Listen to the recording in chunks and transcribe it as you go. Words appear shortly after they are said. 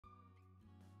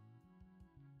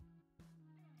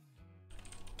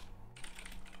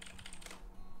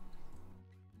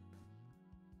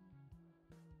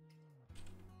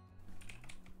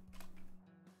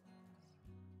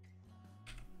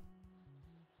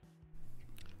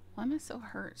Why am I so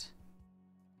hurt?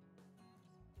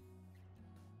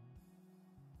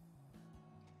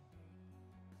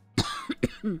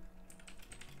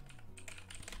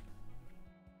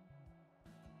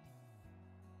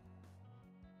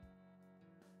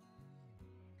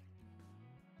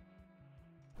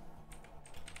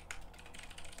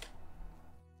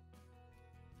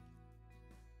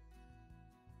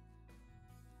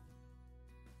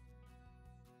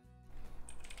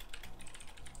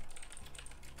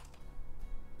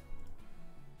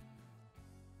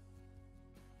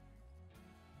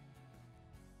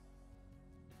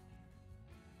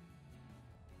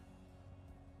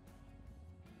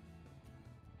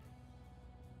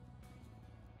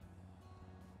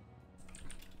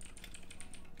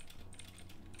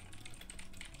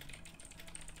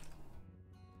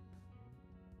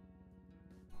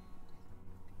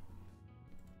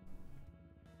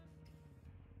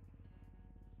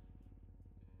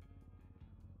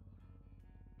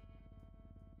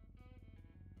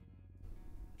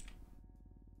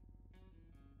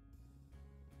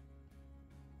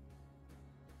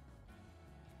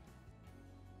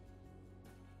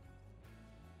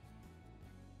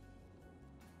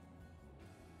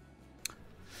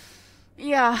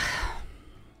 Yeah.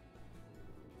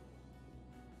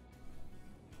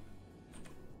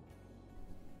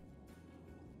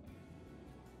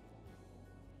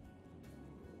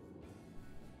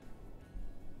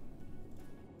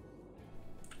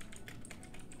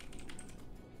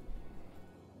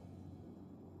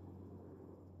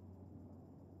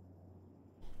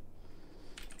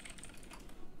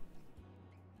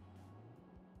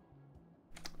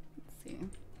 Let's see.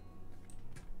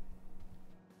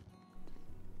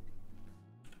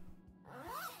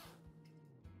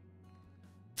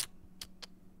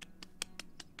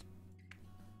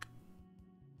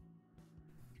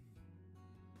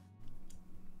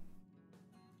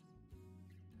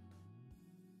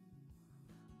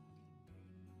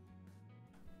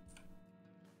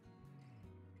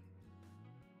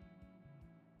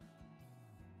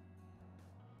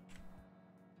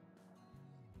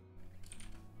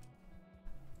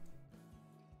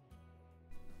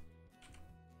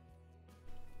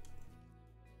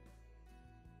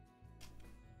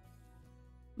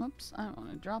 Oops, I don't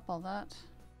want to drop all that.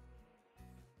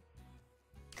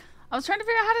 I was trying to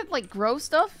figure out how to, like, grow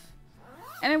stuff,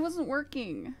 and it wasn't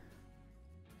working.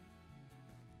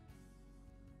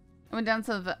 I went down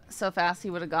so fast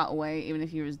he would have got away, even if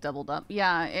he was doubled up.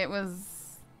 Yeah, it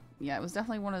was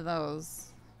definitely one of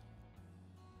those.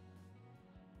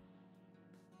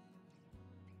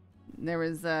 There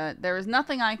was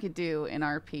nothing I could do in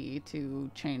RP to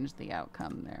change the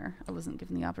outcome there. I wasn't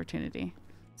given the opportunity.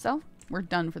 So, we're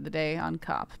done for the day on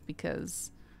cop,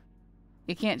 because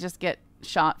you can't just get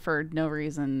shot for no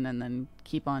reason and then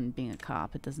keep on being a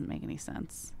cop. It doesn't make any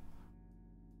sense.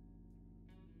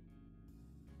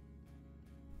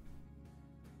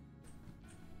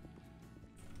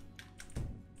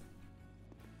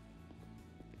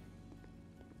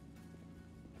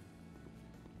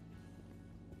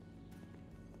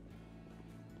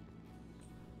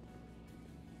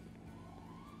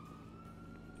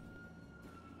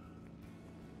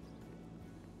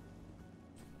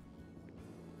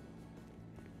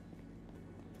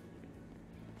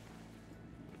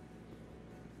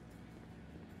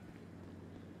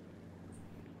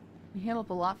 You heal up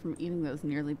a lot from eating those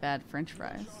nearly bad French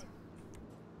fries.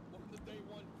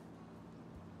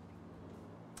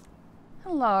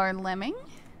 Hello, Lemming.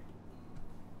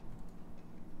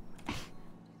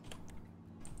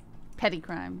 Petty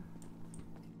crime.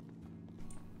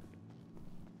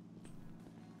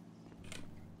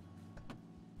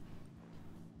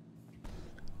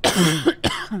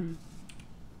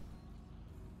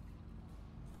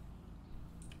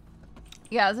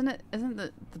 Yeah, isn't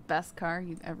the best car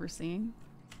you've ever seen?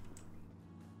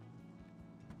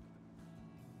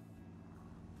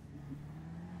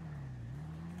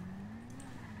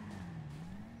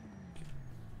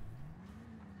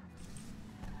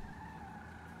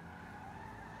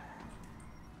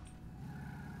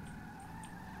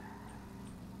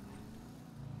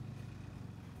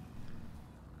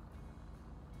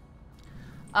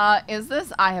 Is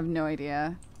this? I have no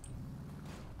idea.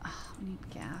 Oh, we need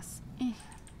gas. Eh.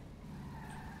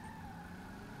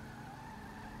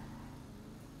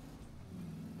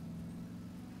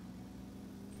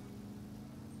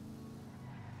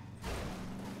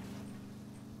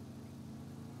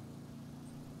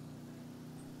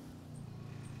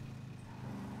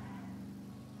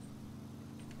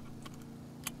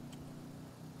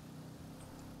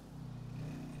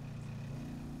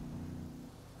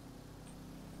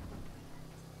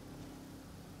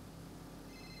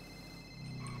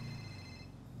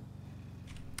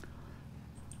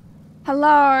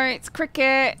 Hello, it's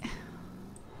Cricket.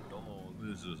 Hello,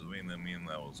 this is Vinamin.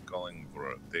 I was calling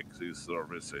for a taxi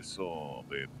service. I saw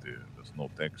that there's no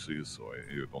taxis, so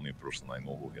you're the only person I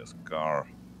know who has a car.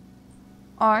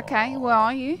 Oh, okay. Where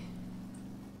are you?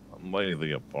 I'm by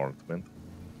the apartment.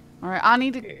 Alright, I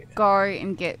need to go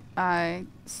and get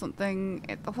something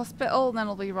at the hospital, and then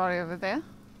I'll be right over there.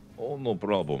 Oh, no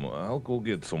problem. I'll go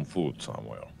get some food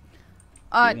somewhere.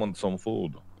 You want some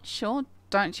food? Sure.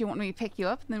 Don't you want me to pick you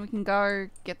up, and then we can go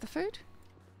get the food?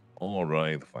 All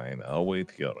right, fine. I'll wait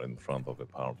here in front of the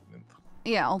apartment.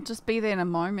 Yeah, I'll just be there in a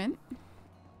moment.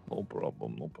 No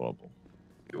problem, no problem.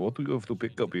 What do you have to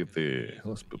pick up at the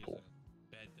hospital?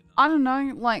 I don't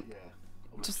know, like,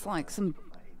 just like some...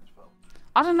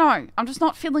 I don't know. I'm just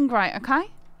not feeling great,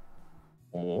 okay?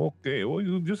 Oh, okay. Well,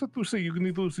 you just have to say you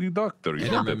need to see a doctor. You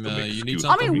don't have to make excuses.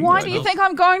 I mean, why do you think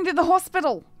I'm going to the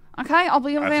hospital? Okay, I'll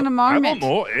be over there in a moment. I don't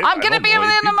know. I'm going to be over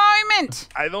there in a moment.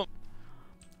 I don't...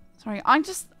 Sorry, I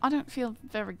don't feel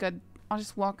very good. I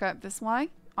just walk out this way.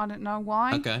 I don't know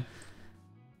why. Okay.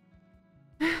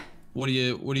 What do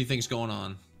you think's going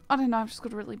on? I don't know. I've just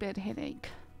got a really bad headache.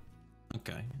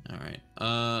 Okay. All right.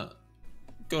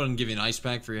 Go ahead and give you an ice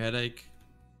pack for your headache,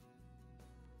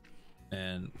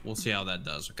 and we'll see how that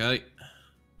does. Okay.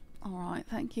 All right.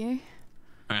 Thank you.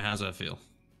 All right. How's that feel?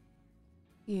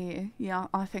 Yeah.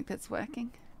 I think that's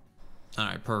working. All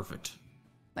right. Perfect.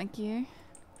 Thank you.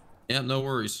 Yeah. No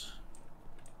worries.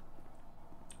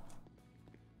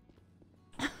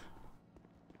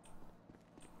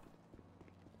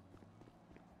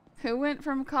 Who went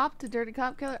from cop to dirty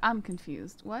cop killer? I'm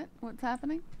confused. What's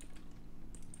happening?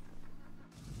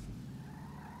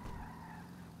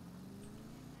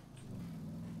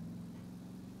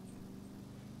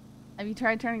 Have you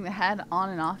tried turning the head on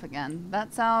and off again?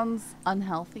 That sounds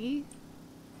unhealthy.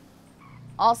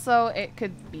 Also, it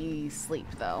could be sleep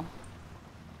though.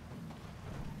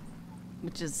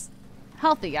 Which is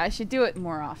healthy. I should do it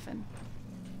more often.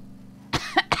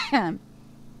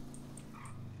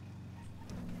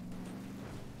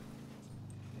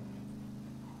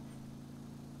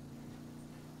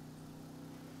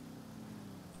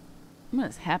 What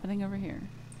is happening over here?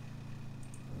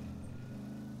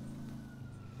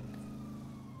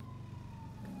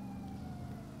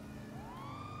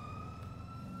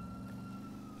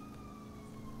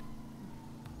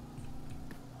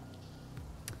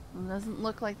 Well, it doesn't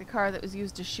look like the car that was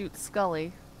used to shoot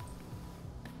Scully.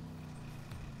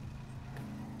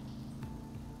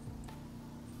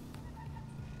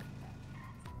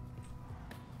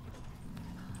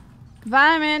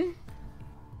 Vermin!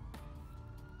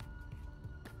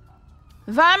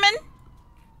 Vermin!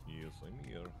 Yes, I'm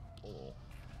here. Hello.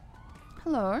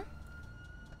 Hello.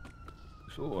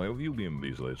 So, how have you been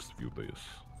these last few days?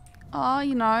 Oh,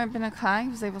 you know, I've been okay. I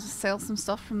was able to sell some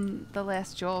stuff from the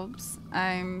last jobs.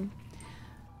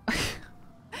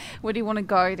 Where do you want to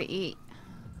go to eat?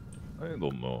 I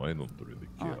don't know. I don't really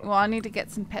care. Well, I need to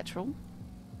get some petrol.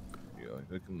 Yeah,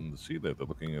 I can see that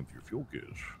looking at your fuel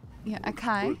gauge. Yeah,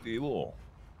 okay. Pretty low.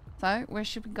 So, where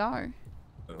should we go?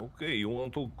 Okay, you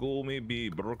want to go maybe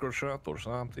burger shot or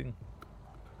something?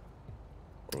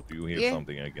 Or do you have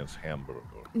something against hamburger?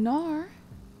 No.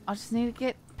 I just need to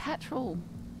get petrol.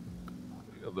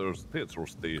 Yeah, there's a petrol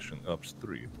station up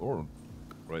street or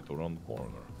right around the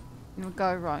corner. We'll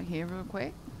go right here real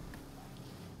quick.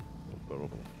 No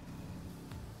problem.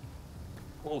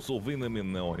 Also,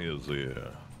 Vinamin now has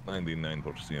a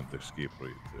 99% escape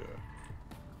rate.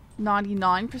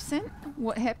 99%?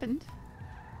 What happened?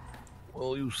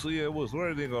 Well, you see, I was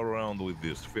riding around with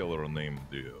this fella named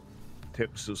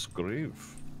Texas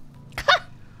Grave.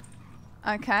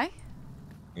 Okay.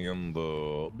 And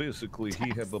basically,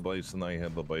 he had the bison, I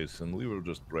had the bison. We were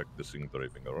just practicing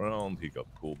driving around. He got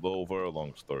pulled over.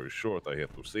 Long story short, I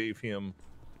had to save him.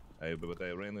 But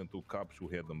I ran into cops who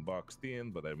had them boxed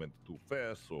in, but I went too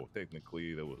fast, so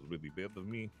technically that was really bad of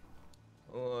me.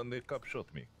 And the cop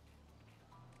shot me.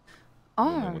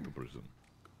 Oh. And I went to prison.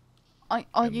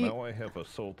 Now I have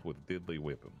assault with deadly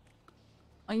weapon.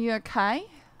 Are you okay?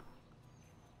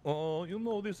 Oh, you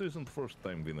know, this isn't the first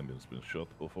time Venom's been shot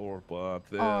before, but...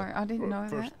 I didn't know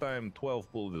First time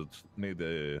 12 bullets made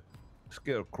a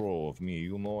scarecrow of me.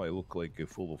 You know, I look like a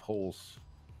full of holes.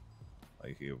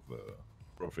 I have a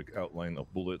perfect outline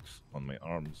of bullets on my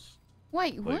arms.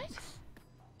 Wait, what?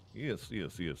 Yes.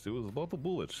 It was about the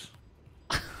bullets.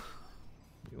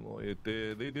 You know,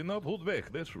 they did not hold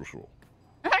back, that's for sure.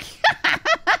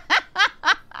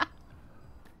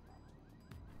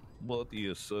 But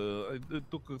yes,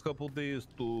 it took a couple days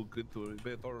to get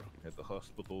better at the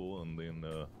hospital, and then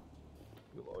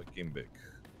I came back.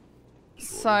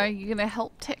 So you're gonna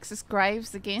help Texas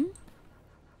Graves again?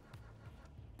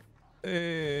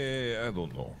 I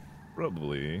don't know.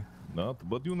 Probably not,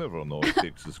 but you never know.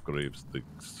 Texas grave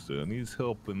sticks needs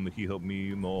help, and he helped me,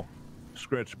 you know,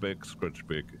 scratch back, scratch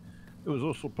back. It was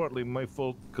also partly my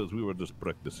fault because we were just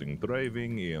practicing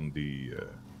driving, and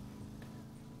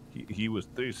he was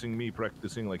chasing me,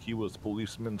 practicing like he was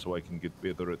policeman, so I can get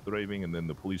better at driving. And then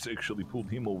the police actually pulled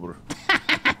him over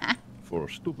for a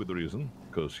stupid reason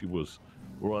because he was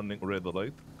running red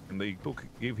light, and they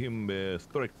gave him a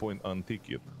strike point on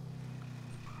ticket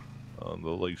on the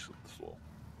license. So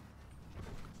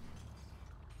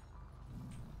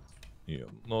yeah,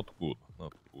 not good,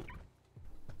 not good.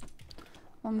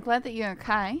 Well, I'm glad that you're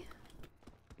okay.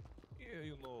 Yeah,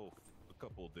 you know, a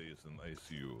couple of days in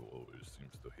ICU always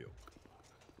seems to help.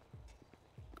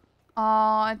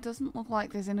 Oh, it doesn't look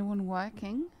like there's anyone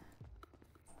working.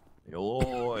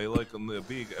 Hello, I like a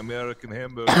big American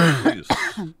hamburger, please.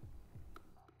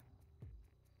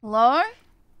 Hello?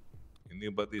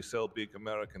 Anybody sell big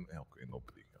American? Okay,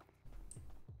 nobody.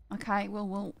 Okay, well,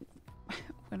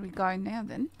 where do we go now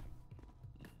then?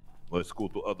 Let's go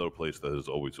to other place that is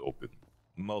always open.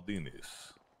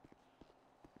 Maldini's.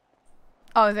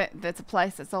 Oh, that's a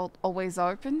place that's always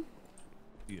open?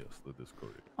 Yes, that is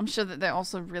correct. I'm sure that they're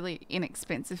also really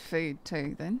inexpensive food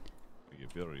too then. Yeah,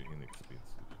 very inexpensive.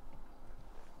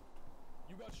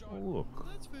 You got shot. Oh, look.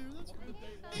 That's fair, that's fair.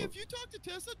 Hey, if you talk to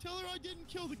Tessa, tell her I didn't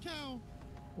kill the cow.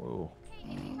 Whoa.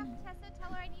 Hey, if you talk to Tessa,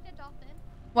 tell her I need a dolphin.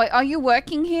 Wait, are you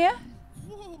working here?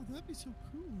 Whoa, that'd be so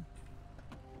cool.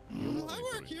 I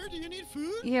work here. Do you need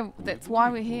food? Yeah, that's why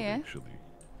we're here. Actually.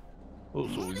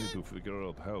 Also, we need to figure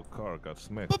out how car got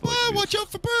smacked Bye-bye, like this. watch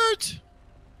out for birds.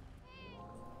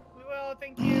 We will,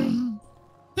 thank you.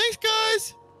 Thanks,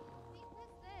 guys.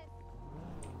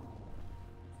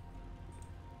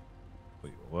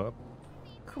 Wait, what?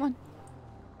 Come on.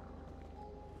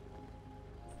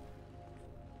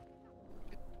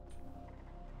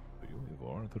 Do you have a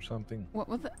warrant or something? What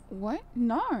was it? What?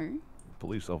 No. The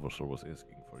police officer was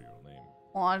asking for your name.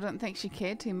 Well, I don't think she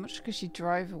cared too much because she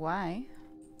drove away.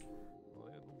 Well,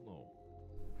 I don't know.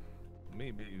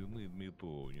 Maybe you need me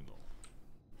to, you know,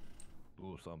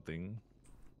 do something.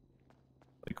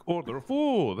 Like order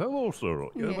food. Hello, sir.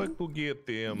 I'd Yeah. like to get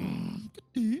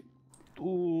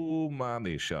two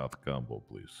money shot combo,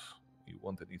 please. You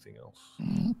want anything else?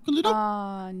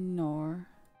 No.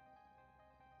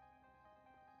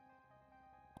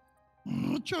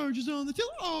 Charges on the till.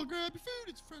 Oh, grab your food.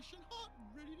 It's fresh and hot and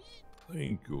ready to eat.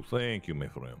 Thank you, my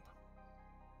friend.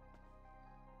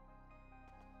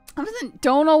 I wasn't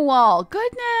doing a while.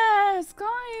 Goodness,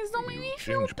 guys, don't make You me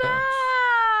feel changed pants.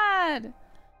 bad.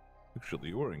 Actually,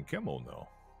 you're in camo now.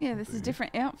 Yeah, this is a Okay.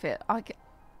 different outfit. I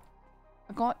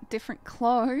got different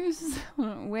clothes. I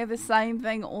don't wear the same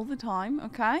thing all the time,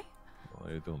 okay?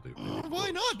 I don't have any Why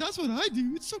clothes. not? That's what I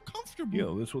do. It's so comfortable.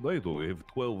 Yeah, that's what I do. I have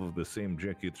 12 of the same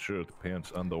jacket, shirt,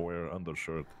 pants, underwear,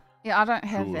 undershirt, Yeah, I don't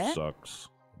have shoes, that. socks.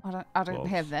 I don't gloves.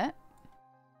 have that.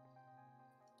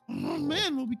 Oh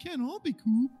man, well we can't all be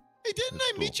cool. Hey, didn't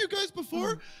That's I meet cool. you guys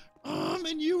before?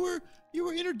 And you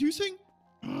were introducing.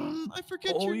 I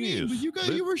forget Oh, your name, but yes,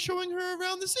 you were showing her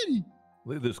around the city.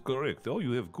 That is correct. Oh,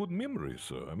 you have good memory,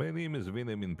 sir. My name is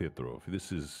Veniamin Petrov.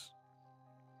 This is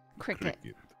Cricket.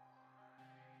 Cricket.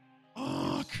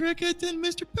 Oh, Cricket and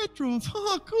Mr. Petrov.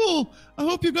 Oh, cool. I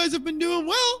hope you guys have been doing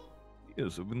well.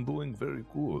 Yes, I've been doing very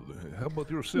good. How about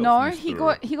yourself, No,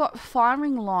 Mr. he got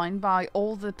firing line by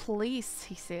all the police,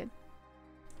 he said.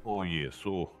 Oh, yes.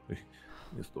 So,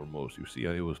 Mr. Moss, you see,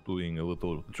 I was doing a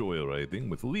little joyriding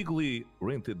with legally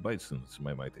rented bicycles,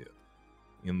 I might add.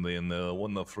 And then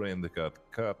one friend got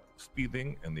caught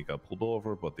speeding, and he got pulled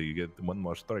over, but he get one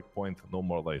more strike point, no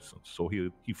more license. So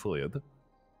he fled.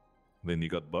 Then he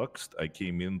got boxed. I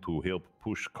came in to help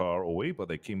push car away,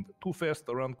 but I came too fast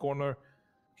around corner,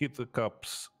 hit the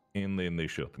cops, and then they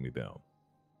shut me down.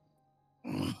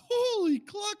 Holy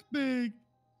cluckbag.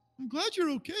 I'm glad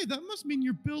you're okay. That must mean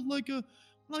you're built like a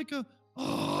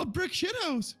brick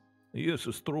shithouse. Yes,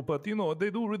 it's true, but you know,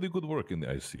 they do really good work in the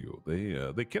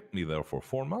ICU. They kept me there for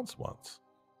 4 months once.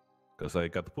 Because I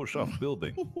got pushed off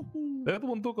building. That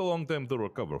one took a long time to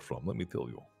recover from, let me tell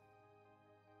you.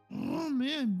 Oh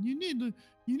man, you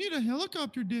need a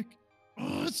helicopter, Dick.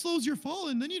 It slows your fall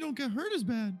and then you don't get hurt as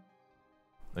bad.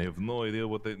 I have no idea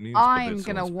what that means. I'm but that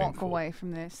gonna sounds walk painful. away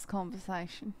from this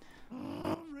conversation.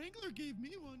 Wrangler gave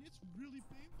me one. It's really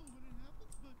painful when it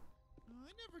happens, but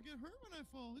I never get hurt when I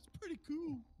fall. It's pretty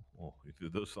cool. Oh,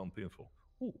 it does sound painful.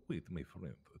 Oh, wait, my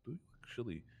friend. Do you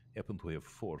actually happen to have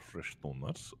 4 fresh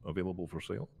donuts available for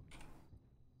sale?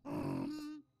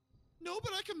 No,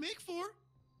 but I can make 4.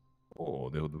 Oh,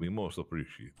 that would be most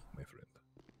appreciated, my friend.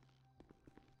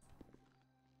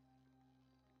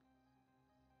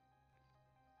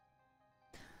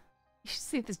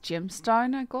 See this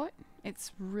gemstone I got?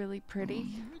 It's really pretty.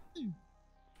 Right there.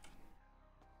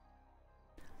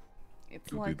 It's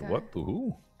You like did what to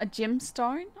who? a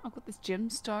gemstone. I got this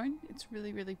gemstone. It's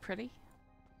really, really pretty.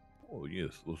 Oh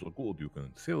yes, those are good. You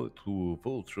can sell it to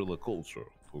vulture culture.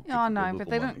 Yeah, I know, but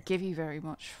they don't give you very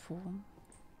much for them.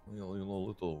 Well, you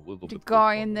know, little You bit. go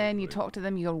goes in on there and you right talk to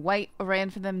them, you gotta wait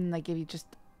around for them, and they give you just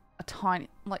a tiny,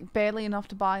 like barely enough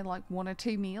to buy like 1 or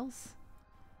 2 meals.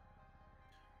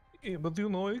 Yeah, but you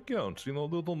know, it counts. You know,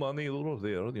 little money over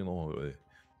there. You know,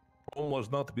 Rome was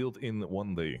not built in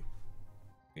one day,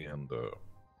 and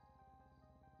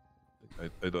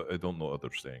I don't know other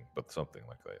saying, but something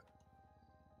like that.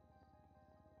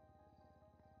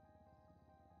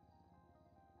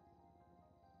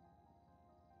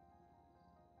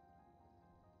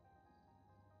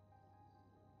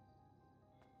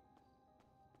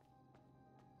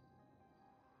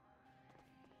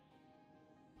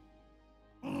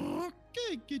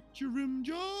 Okay, get your rim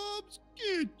jobs.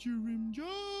 Get your rim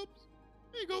jobs.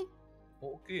 There you go.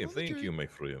 Okay, On the thank tray. you, my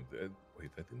friend.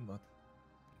 Wait, I did not.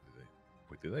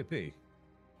 Wait, did I pay?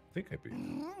 I think I paid.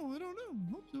 Oh, I don't know.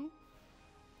 Hope so.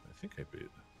 I think I paid.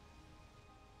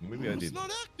 Maybe I It's did.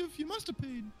 not active. You must have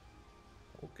paid.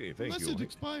 Okay, thank Unless you. it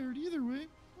expired. Either way.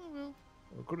 Oh well.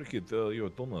 Cricket, your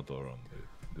donuts are on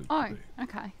the Oh, today.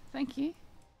 okay. Thank you.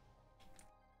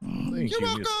 Thank You're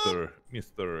you, welcome.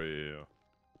 Mr.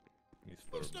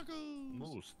 Snuggles.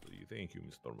 Moose. Thank you,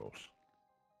 Mr. Mouse.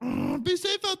 Be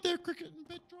safe out there, Cricket and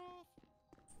Petrov.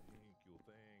 Thank you,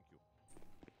 thank you.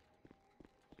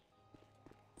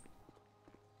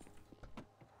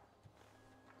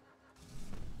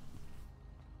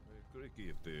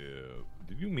 Cricket,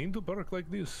 did you mean to park like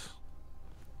this?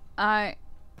 I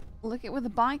look at where the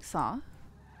bikes are.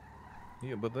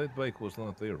 Yeah, but that bike was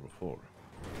not there before.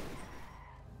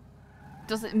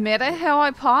 Does it matter how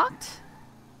I parked?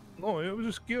 No, I was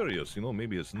just curious. You know,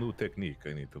 maybe it's new technique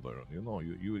I need to learn. You know,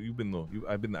 you've been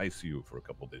I've been ICU for a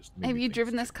couple of days. Have Maybe you things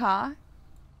driven this change. car?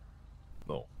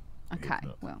 No. I have Okay,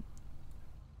 not. well,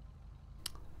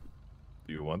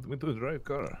 Do you want me to drive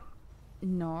car?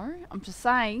 no. I'm just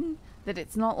saying that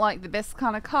it's not like the best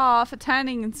kind of car for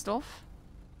tanning and stuff.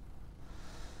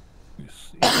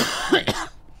 Yes.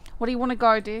 What do you want to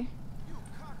go do?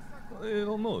 I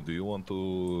don't know. Do you want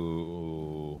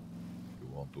to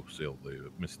sell the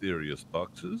mysterious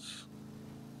boxes?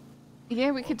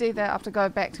 Yeah, we could do that. I have to go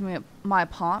back to my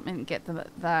apartment and get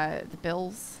the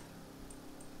bills.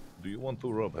 Do you want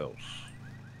to rob house?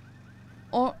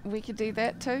 Or we could do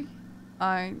that too.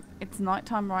 It's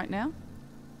nighttime right now.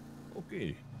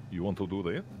 Okay. You want to do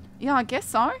that? Yeah, I guess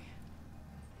so.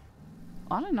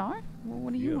 I don't know. Well,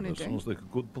 what do you Yeah, want to that do? sounds like a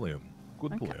good plan.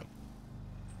 Good Okay. plan.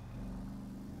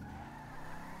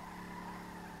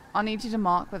 I need you to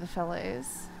mark where the fella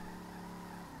is.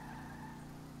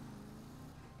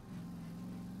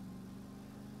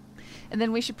 And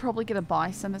then we should probably get a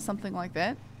bison or something like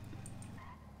that.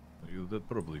 Yeah, that's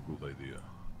probably a good idea.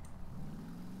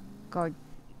 Go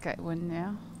get one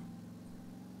now.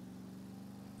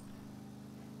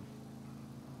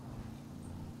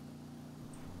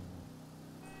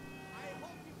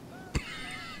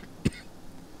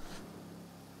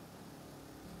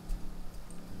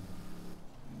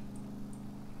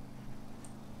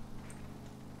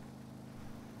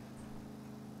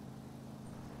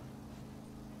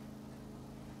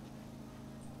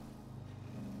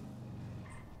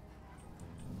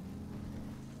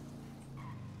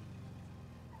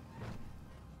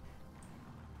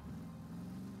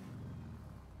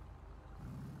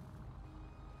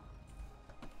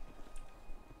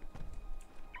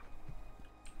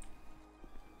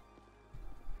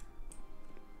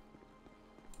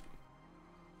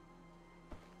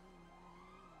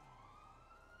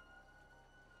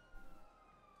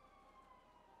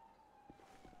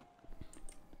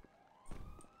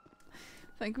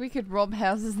 Think we could rob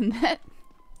houses in that?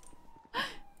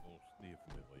 Most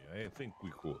definitely. I think we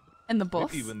could. In the Maybe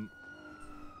bus? even.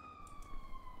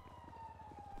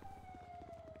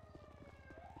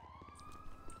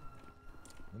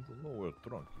 I don't know where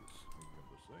trunk is. Maybe on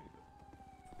the side.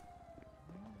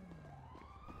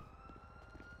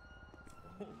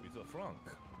 Oh, it's a front.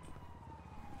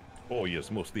 Oh yes,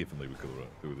 most definitely we could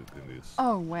do it in this.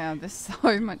 Oh wow, there's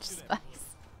so much space.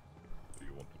 Do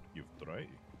you want to give try?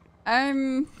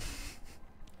 Maybe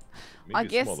I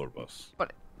guess, smaller bus.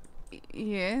 but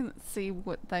yeah, let's see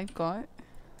what they've got.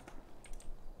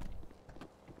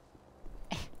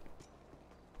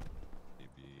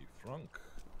 Maybe Frank.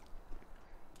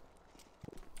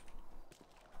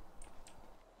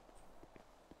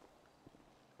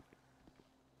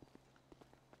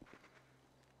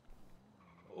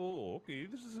 Oh, okay.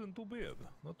 This this isn't too bad.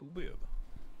 Not too bad.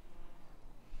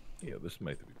 Yeah, this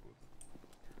might be good.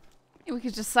 Yeah, we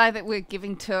could just say that we're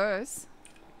giving tours.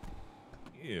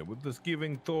 Yeah, with this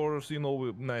giving tours, you know,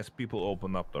 with nice people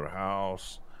open up their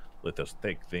house, let us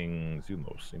take things, you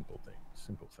know, simple things.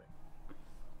 Simple thing.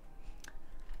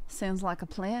 Sounds like a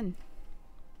plan.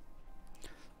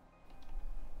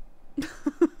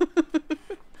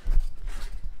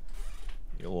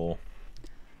 Hello.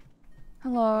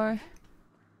 Hello.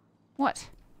 What?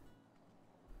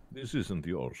 This isn't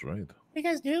yours, right? What are you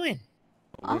guys doing?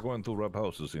 We're going to rob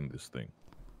houses in this thing.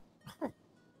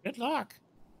 Good luck.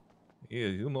 Yeah,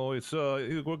 you know, it's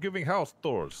we're giving house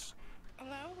tours.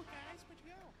 Hello, guys. Where'd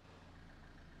you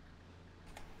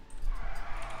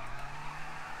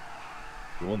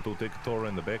go? You want to take a tour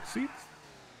in the back seat?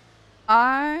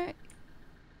 I...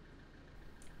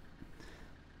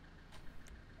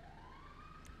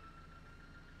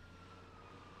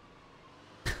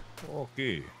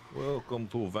 Okay, welcome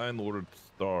to Vineward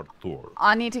Star Tour.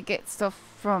 I need to get stuff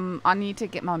from... I need to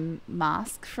get my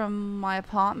mask from my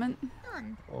apartment.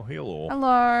 Oh, hello.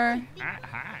 Hello.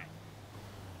 Hi.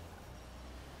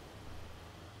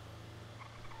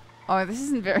 Oh, this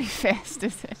isn't very fast,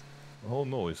 is it? Oh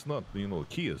no, it's not, you know,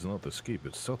 key is not escape,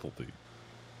 it's subtlety.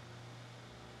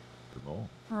 You know?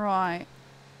 Right.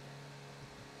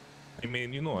 I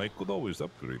mean, you know, I could always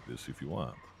upgrade this if you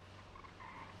want.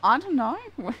 I don't know.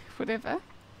 Whatever.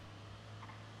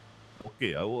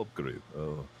 Okay, I will upgrade.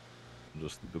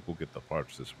 Just need to go get the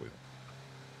parts this way.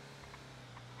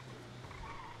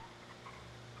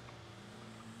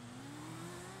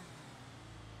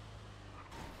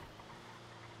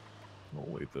 Oh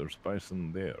wait, there's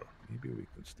bison there. Maybe we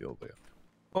can steal that.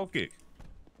 Okay,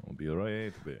 I'll be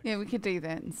right back. Yeah, we could do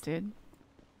that instead.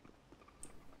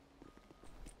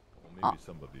 Or maybe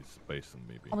somebody's bison,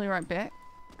 maybe. I'll be right back.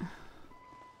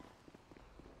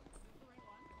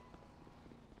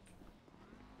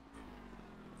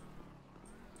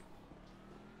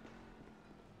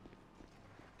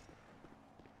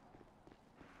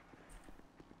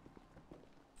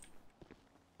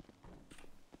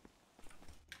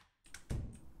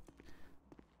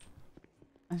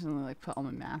 I should only like put all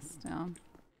my masks down.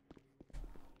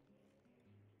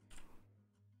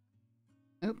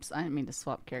 Oops, I didn't mean to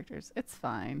swap characters. It's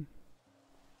fine.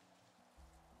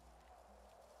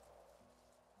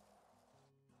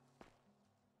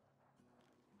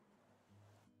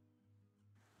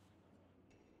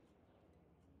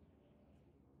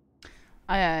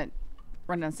 I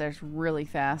run downstairs really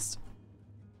fast.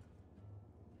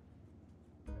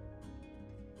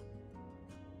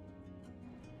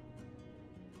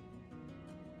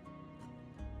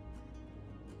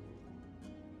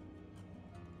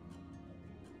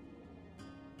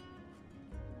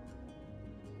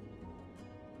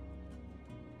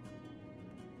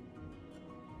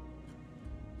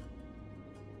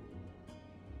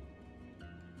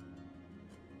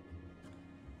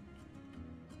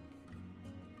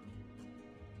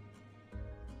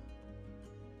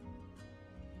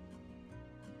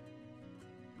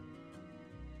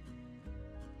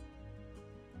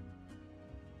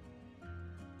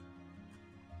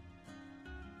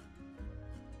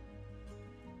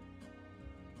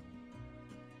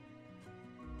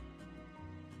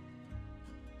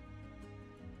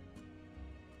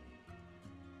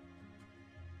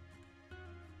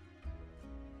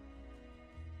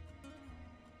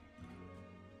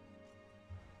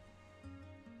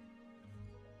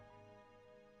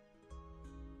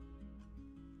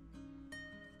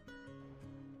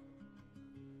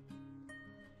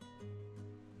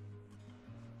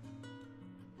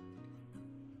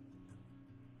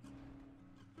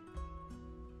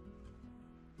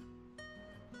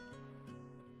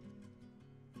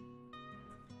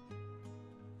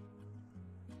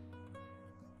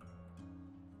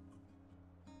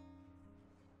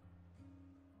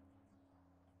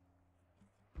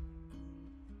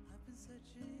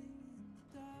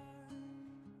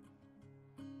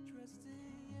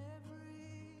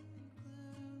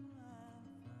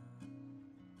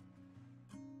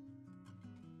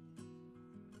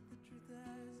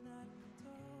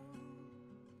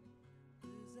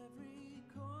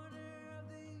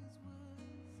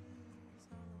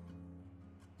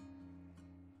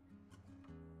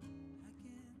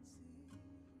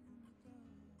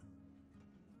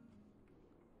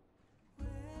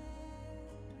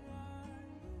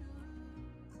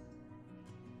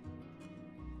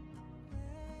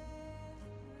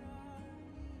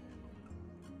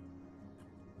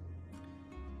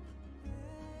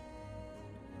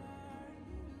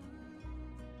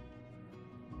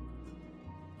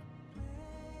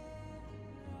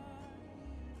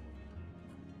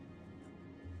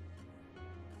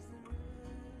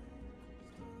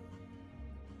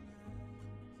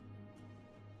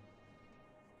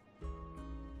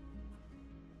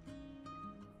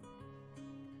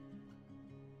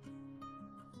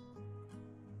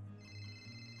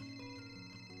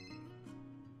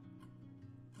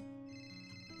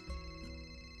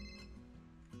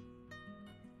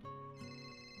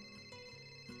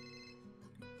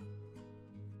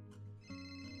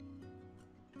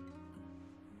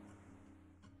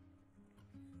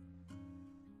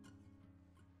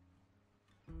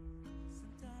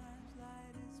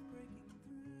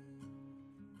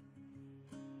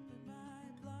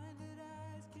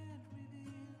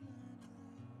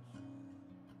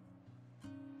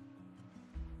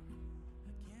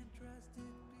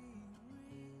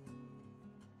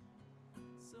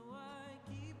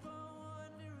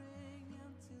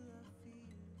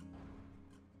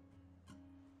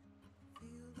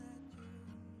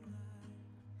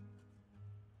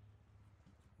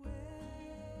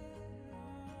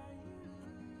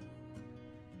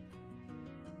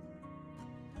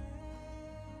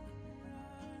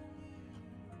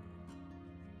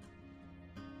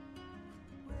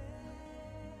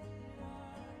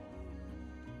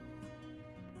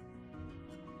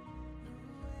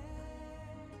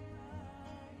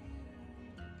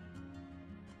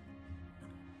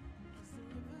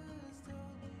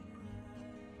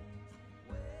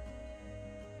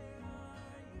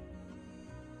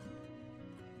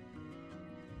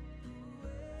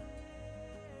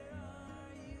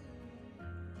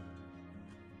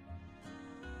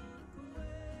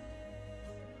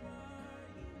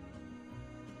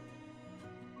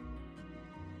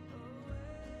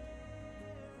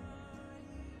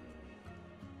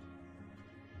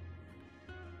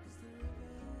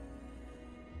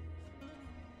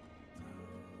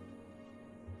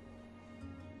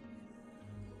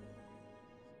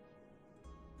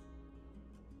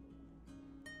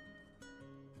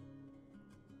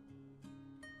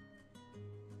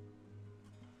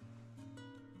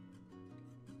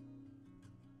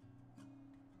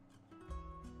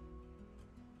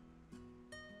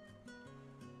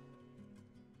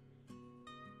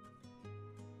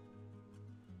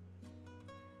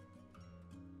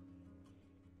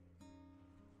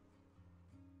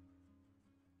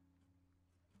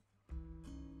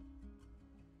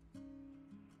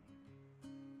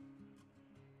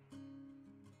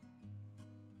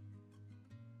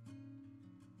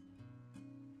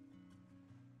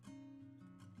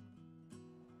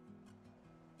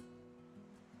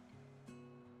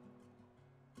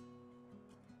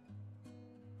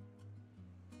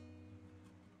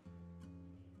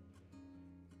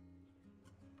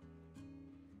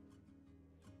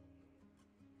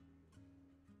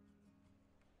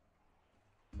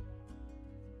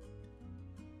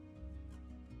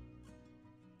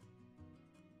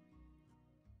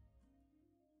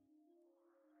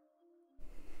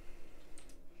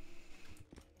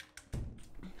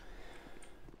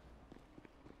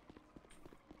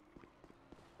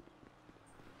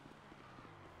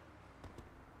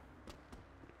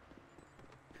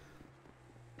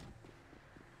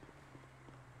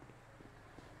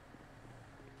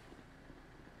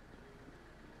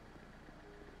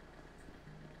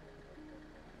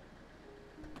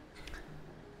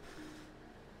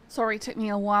 Sorry it took me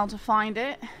a while to find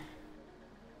it.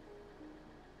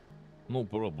 No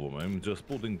problem. I'm just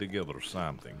putting together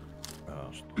something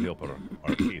to help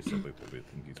our case a little bit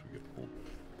in case we get pulled.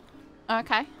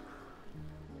 Okay.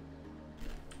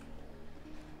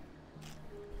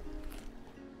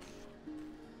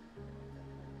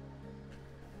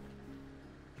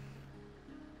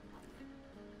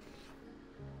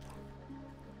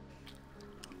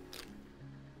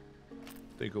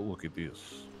 Take a look at this.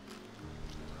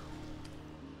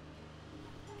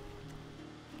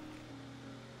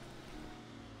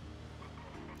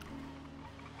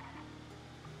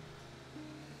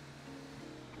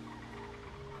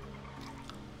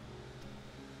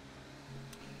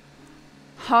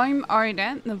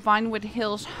 Homeowner, the Vinewood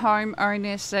Hills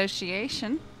Homeowner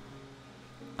Association,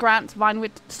 grants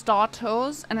Vinewood Star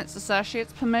Tours and its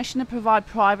associates permission to provide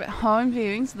private home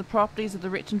viewings of the properties of the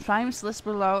rich and famous listed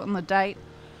below on the date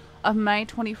of May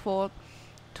 24,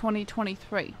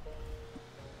 2023.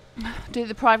 Due to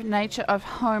the private nature of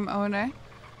homeowner,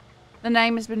 the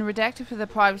name has been redacted for their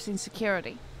privacy and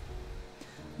security.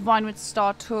 Vinewood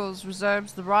Star Tours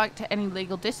reserves the right to any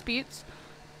legal disputes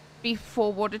be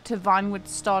forwarded to Vinewood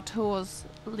Star Tours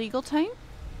legal team.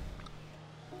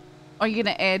 Are you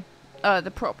going to add the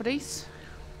properties?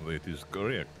 That is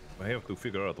correct. I have to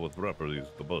figure out what properties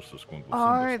the bus is going to send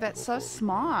us Oh, to that's go so for.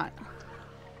 smart.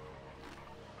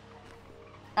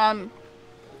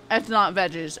 It's not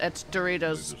veggies, it's That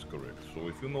Doritos. is correct. So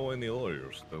if you know any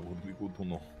lawyers, that would be good to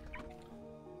know.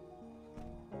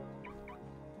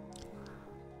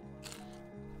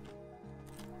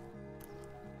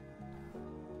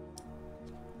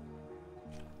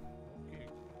 Okay.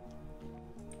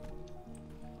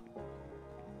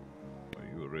 Are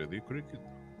you ready, Cricket?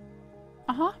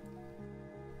 Uh-huh.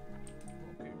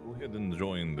 Okay, go ahead and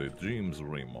join the James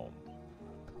Raymond.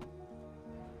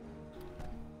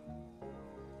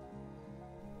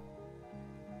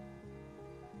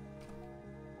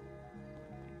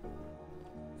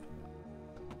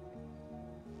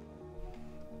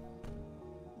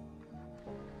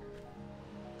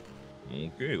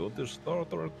 Okay, let us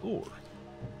start our tour.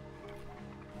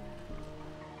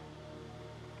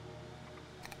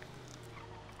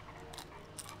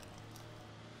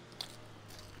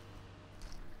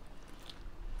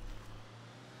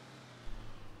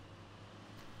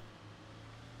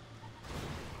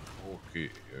 Okay,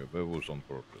 that was on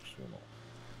purpose, you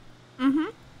know.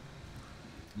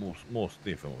 Mm-hmm. Most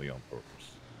definitely on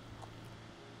purpose.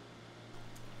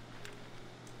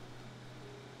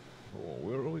 Oh,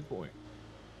 where are we going?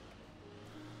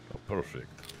 Oh,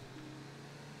 perfect.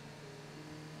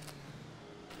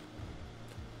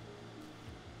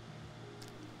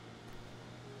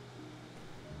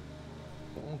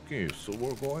 Okay, so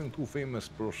we're going to famous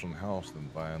person house in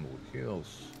Vinewood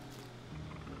Hills.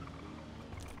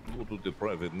 Due to the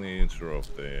private nature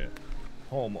of the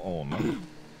homeowner,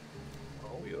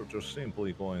 we are just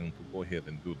simply going to go ahead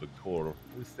and do the tour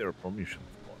with their permission,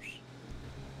 of course.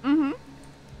 Mm-hmm.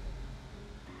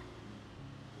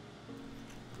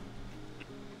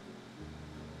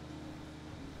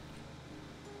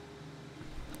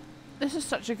 This is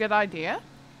such a good idea.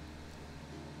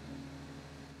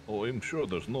 Oh, I'm sure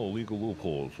there's no legal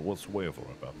loopholes whatsoever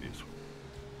about this.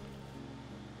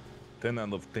 10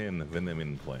 out of 10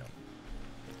 Venom plan.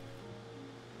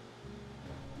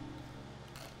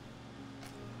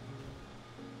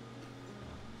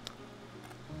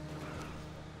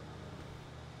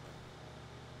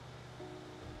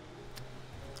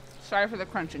 Sorry for the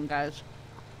crunching, guys.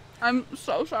 I'm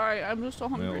so sorry. I'm just so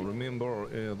Now hungry.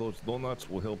 remember, those donuts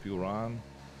will help you run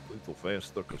a little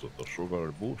faster because of the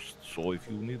sugar boost. So if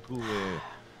you need to,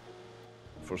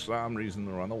 for some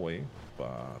reason, run away,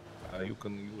 but you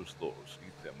can use those,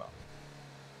 eat them up.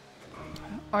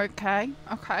 Okay.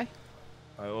 Okay.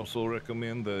 I also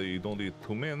recommend that you don't eat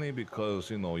too many because,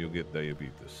 you know, you get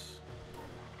diabetes.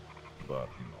 But,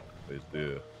 you know, there's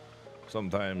the,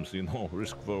 sometimes, you know,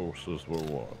 risk versus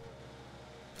reward.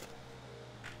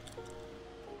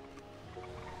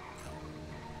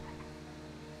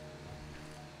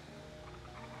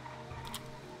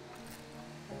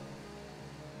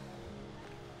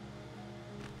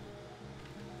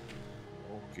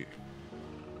 Okay.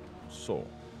 So,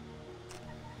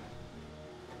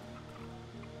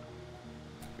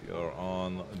 we are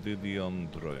on Didion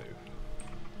Drive.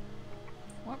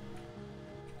 What?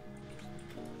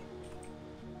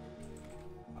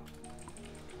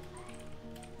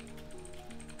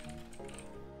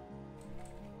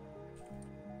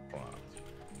 Right.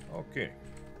 Okay.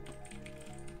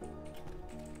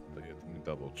 Let me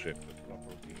double check the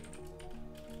property.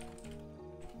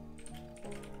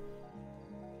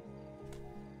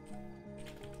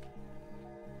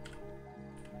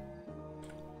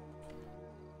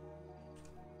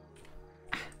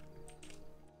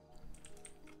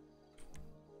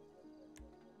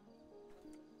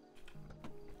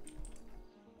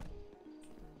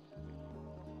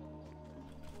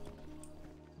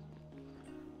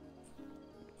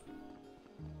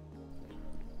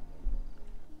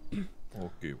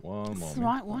 Okay, one Is this moment. the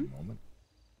right one? Moment.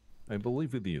 I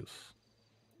believe it is,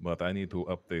 but I need to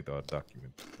update our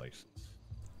document license.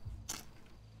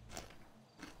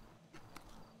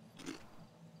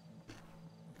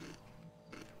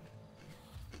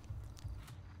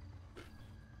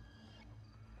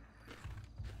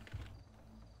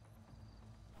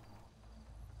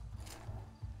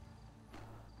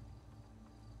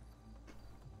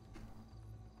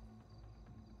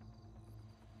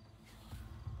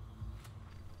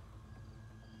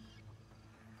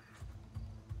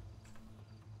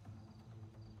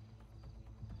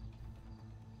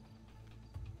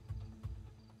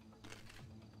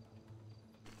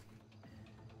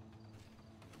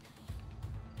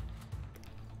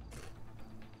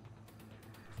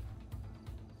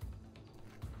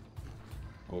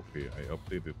 Okay, I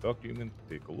updated the document.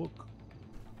 Take a look.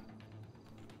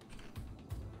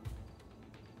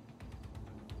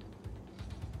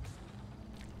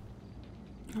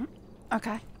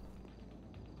 Okay.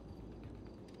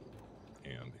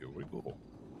 And here we go.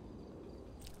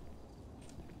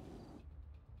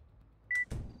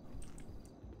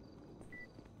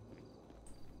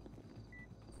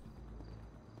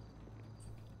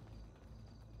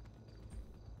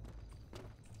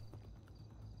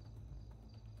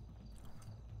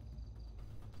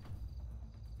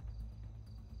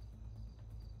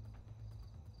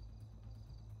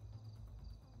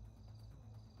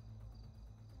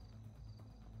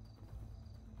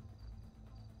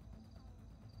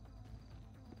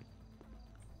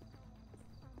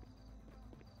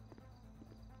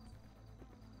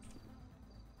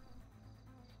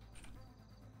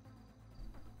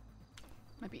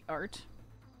 Might be art.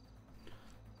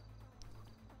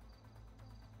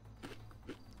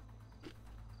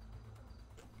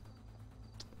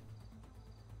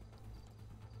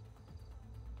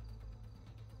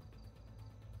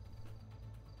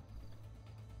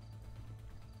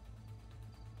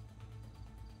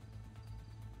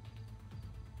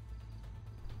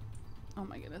 Oh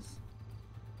my goodness.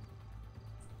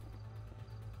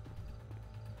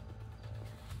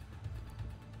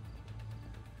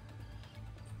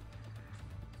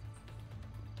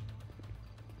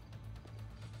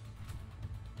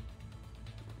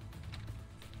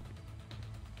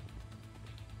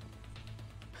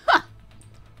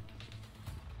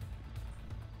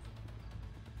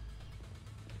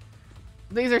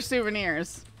 These are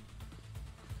souvenirs.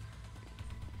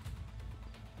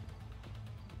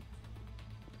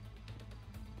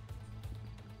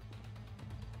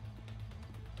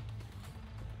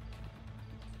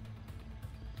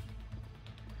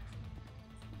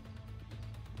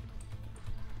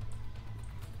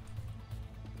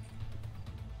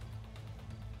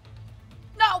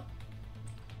 No!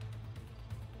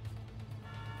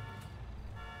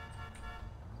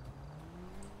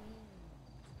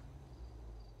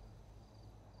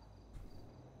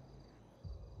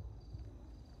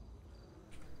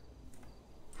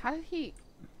 How did he...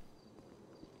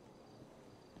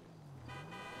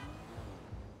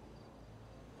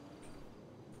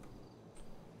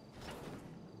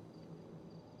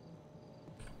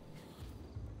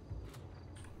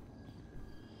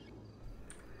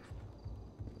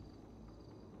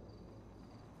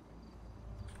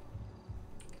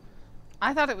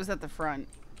 I thought it was at the front.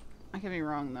 I could be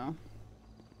wrong though.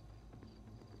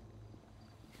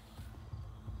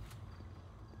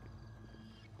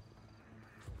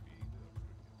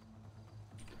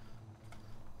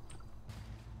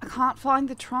 I can't find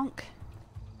the trunk.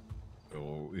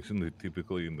 Oh, isn't it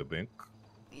typically in the bank?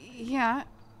 Yeah.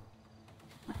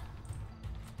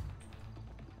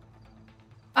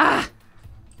 Ah!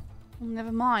 Well,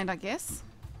 never mind, I guess.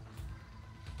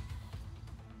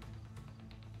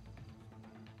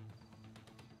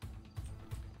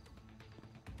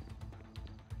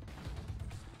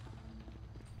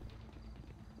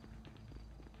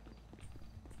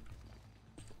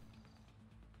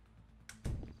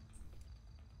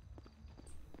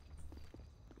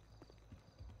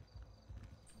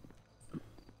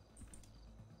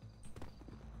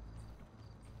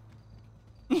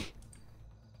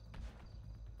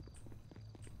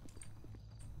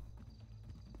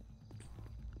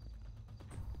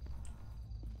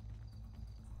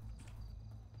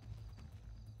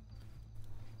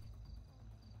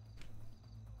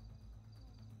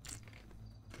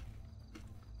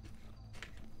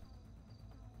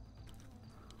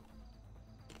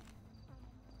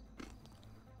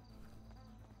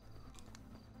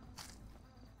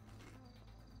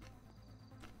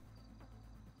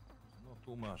 Not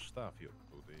too much stuff here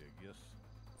today, I guess.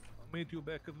 I'll meet you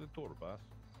back at the tour, boss.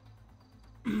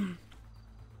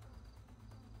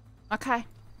 Okay.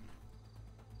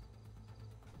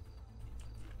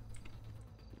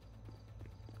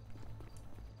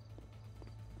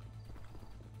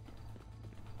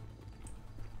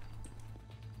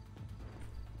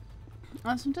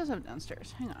 Some does have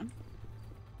downstairs. Hang on.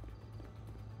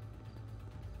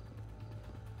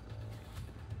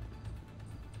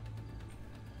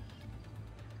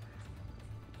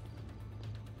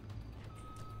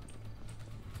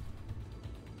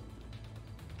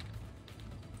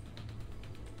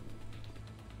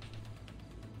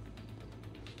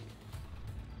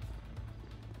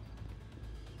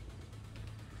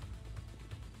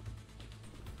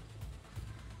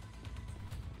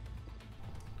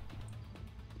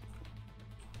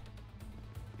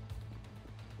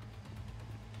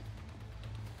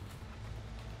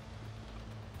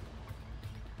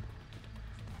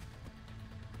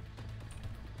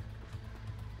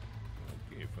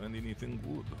 Find anything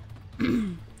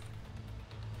good?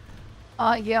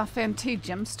 Yeah, I found 2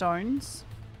 gemstones.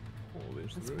 Oh,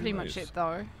 that's That's very pretty nice. much it,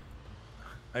 though.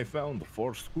 I found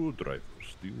 4 screwdrivers.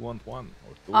 Do you want one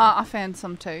or 2? I found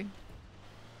some too.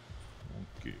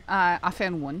 Okay. I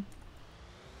found 1.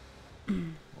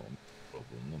 No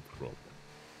problem, no problem.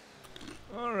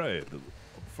 Alright,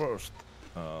 first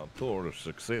tour is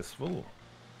successful.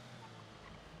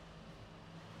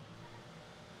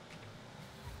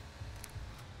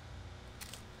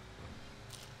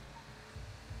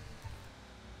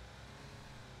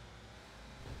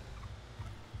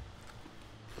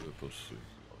 Let us see.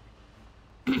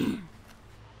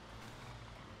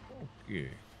 Okay.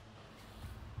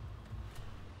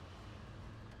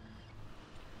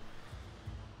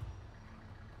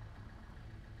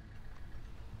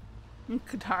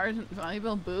 Guitar isn't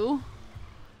valuable, boo.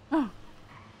 Oh.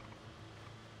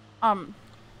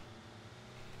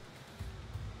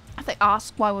 If they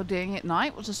ask why we're doing it at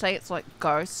night, we'll just say it's like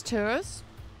ghost tours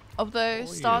of the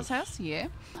Stars yes. house, yeah.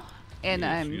 And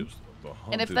Yes, yes, the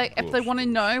and if haunted they ghost want to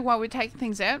tours. know why we're taking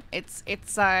things out, it's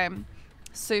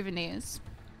souvenirs.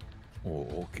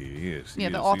 Oh, okay, yes. Yeah, yes, the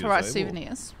yes, authorized I will.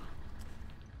 souvenirs.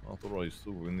 Authorized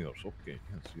souvenirs. Okay,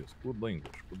 yes, yes. Good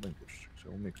language, good language. So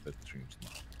I'll make that change now.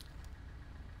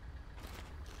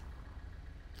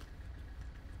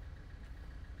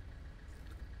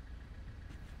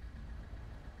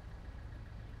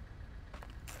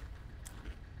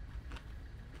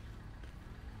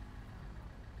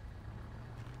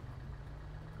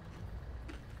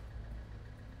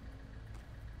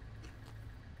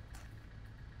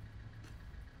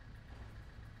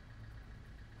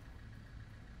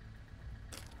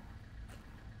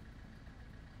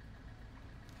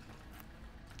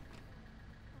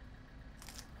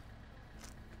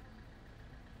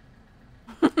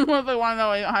 What if they want to know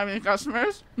why you don't have any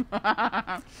customers?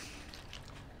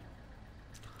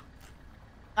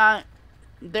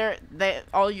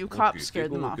 All you cops Okay,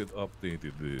 scared take a them look off. at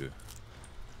updated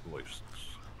license.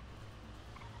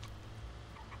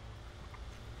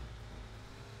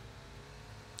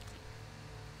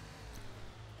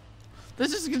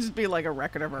 This is gonna just be like a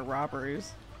record of our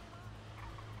robberies.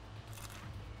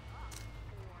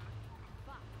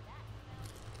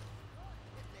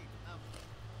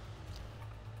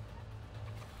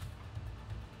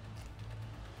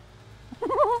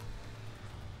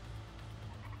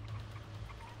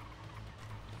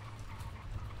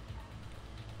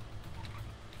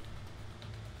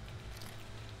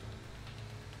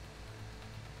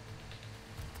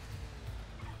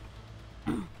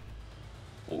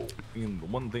 Oh, and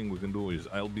one thing we can do is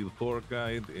I'll be the tour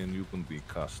guide and you can be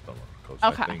customer. Because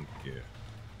Okay. I think,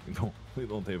 we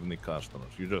don't have any customers.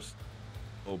 You just,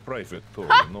 private tour.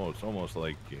 No, it's almost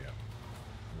like,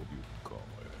 what do you call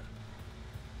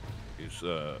it? It's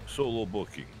solo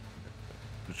booking.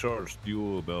 We charged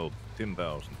you about $10,000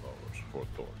 for a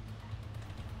tour.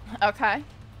 Okay.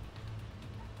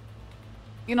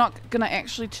 You're not gonna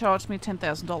actually charge me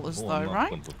 $10,000 No, though, I'm not right?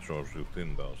 going to charge you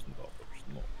 $10,000.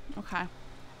 No. Okay.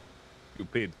 You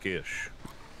paid cash.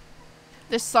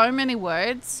 There's so many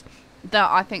words that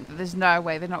I think that there's no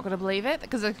way they're not gonna believe it,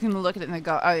 because they're gonna look at it and they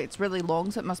go, "Oh, it's really long,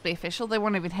 so it must be official." They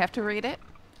won't even have to read it.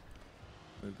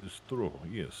 It is true,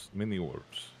 yes. Many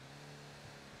words.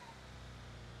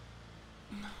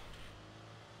 Do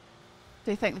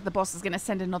you think that the boss is gonna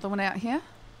send another one out here?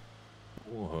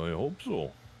 Oh, I hope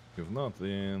so. If not,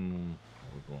 then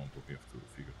we're going to have to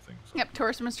figure things out. Yep,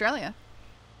 tourists from Australia.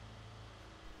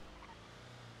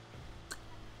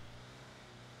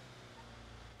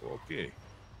 Okay.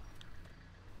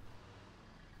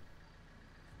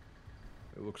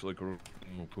 It looks like we're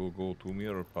going to go to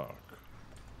Mirror Park.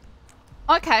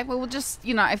 Okay, well, we'll just,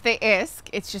 if they ask,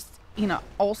 it's just,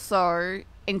 also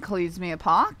includes Mirror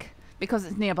Park because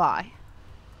it's nearby.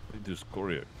 It is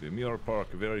correct. The Mirror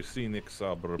Park, very scenic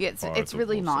suburb. Yeah, it's part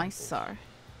really of Los nice, Santos.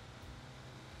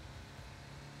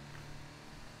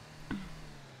 so.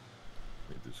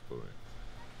 It is correct.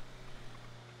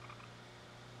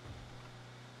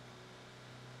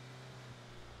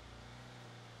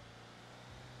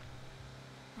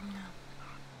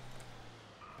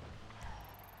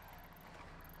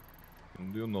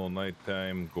 And you know,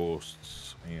 nighttime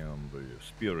ghosts and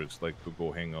spirits like to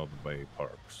go hang out by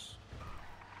parks.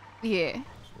 Yeah.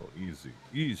 So easy,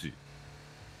 easy.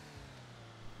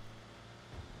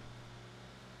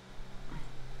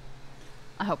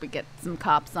 I hope we get some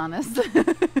cops on us.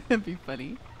 It'd be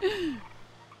funny.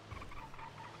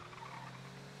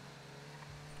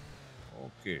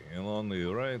 Okay, and on the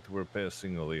right, we're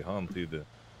passing the haunted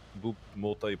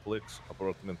multiplex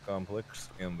apartment complex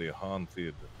and the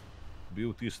haunted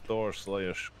beauty store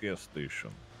slash gas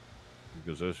station.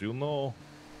 Because as you know,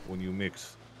 when you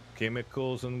mix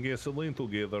chemicals and gasoline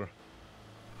together,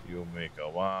 you make a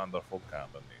wonderful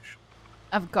combination.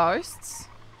 Of ghosts?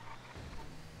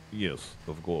 Yes,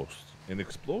 of ghosts. And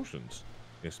explosions.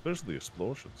 Especially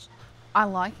explosions. I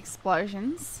like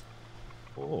explosions.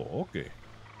 Oh, okay.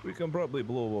 We can probably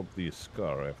blow up this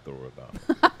car after we're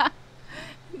done.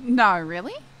 No,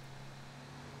 really?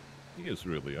 Yes,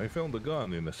 really. I found a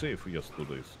gun in a safe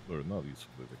yesterday. Or not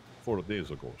yesterday. 4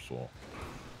 days ago, so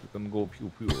we can go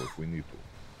pew pew if we need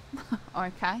to.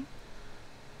 Okay.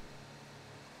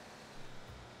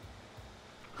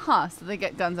 Huh, so they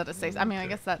get guns at a safe. I mean, I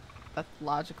Okay. guess that's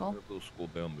logical. Let us go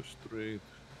down the street.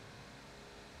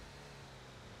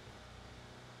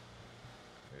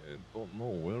 I don't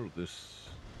know where this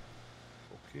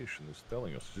location is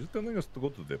telling us. Is it telling us to go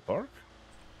to the park?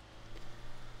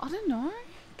 I don't know.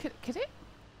 Could it?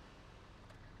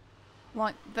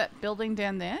 Like that building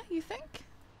down there, you think?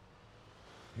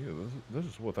 Yeah, this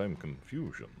is what I'm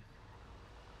confusion.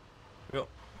 Yeah,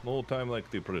 no time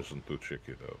like the present to check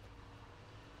it out.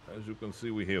 As you can see,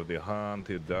 we have the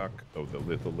haunted dock of the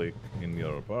little lake in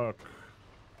your park.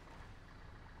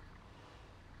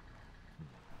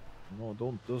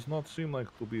 No, does not seem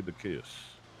like to be the case.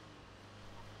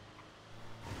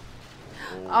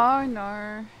 Oh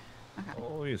no. Okay.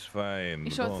 Oh, it's fine.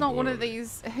 You sure it's don't not one of worry.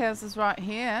 these houses right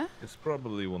here? It's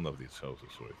probably one of these houses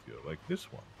right here, like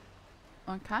this one.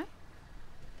 Okay.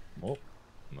 Nope,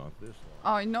 not this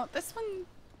one. Oh, not this one.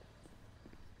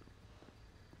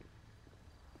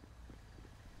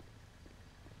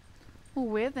 Well,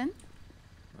 where then?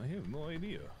 I have no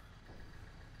idea.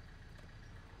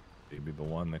 Maybe the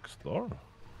one next door?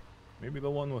 Maybe the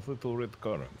one with little red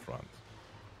car in front.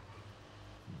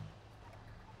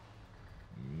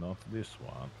 Not this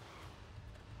one.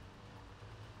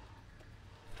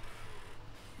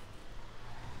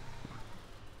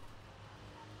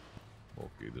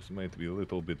 Okay, this might be a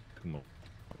little bit too much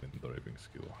in driving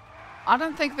skill. I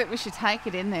don't think that we should take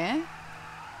it in there.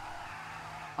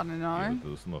 I don't know. Yeah,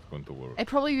 this is not going to work. It'd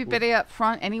probably be better up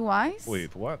front anyways.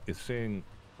 Wait, what? It's saying...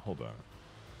 Hold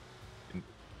on.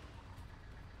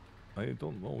 I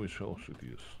don't know which house it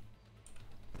is.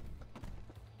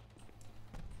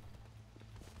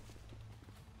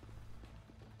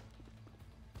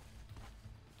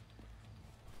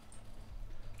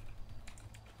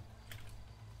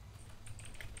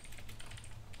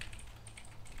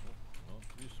 Not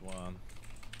this one.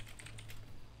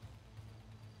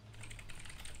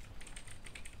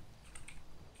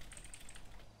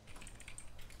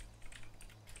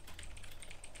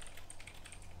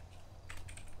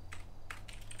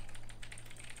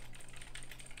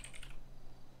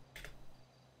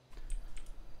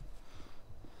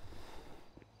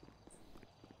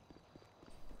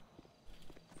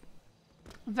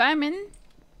 Vermin.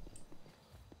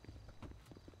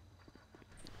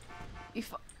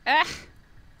 If I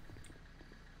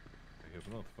have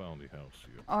not found the house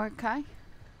yet. okay.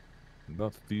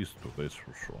 Not these two, that's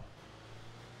for sure.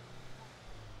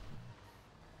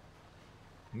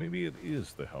 Maybe it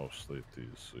is the house that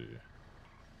is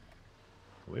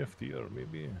left here,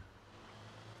 maybe.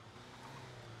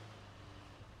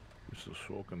 This is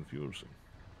so confusing.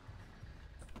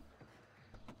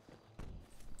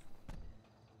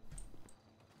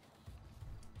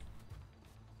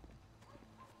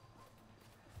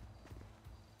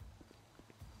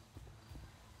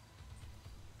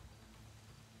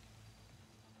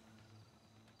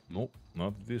 Nope,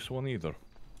 not this one either.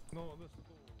 No, that's the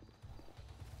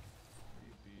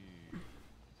maybe.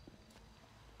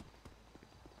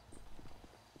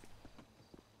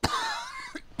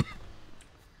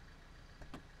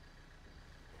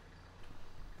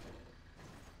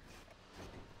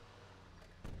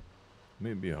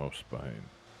 Maybe a house behind.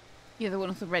 Yeah, the one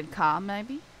with the red car,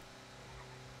 maybe.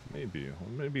 Maybe, or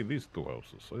maybe these two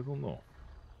houses. I don't know.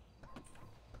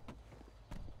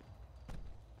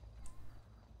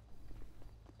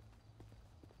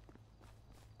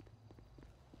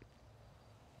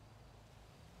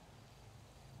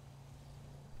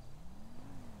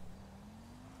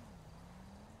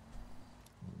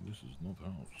 This is not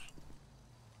house.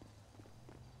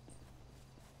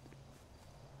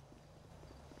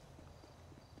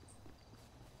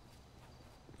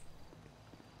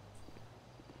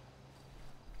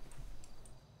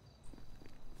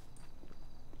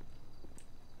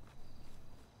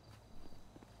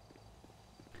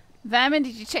 Vaman,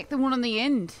 did you check the one on the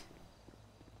end?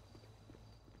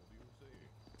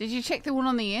 Did you check the one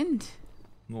on the end?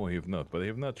 No, I have not, but I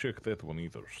have not checked that one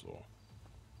either, so.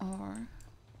 Or...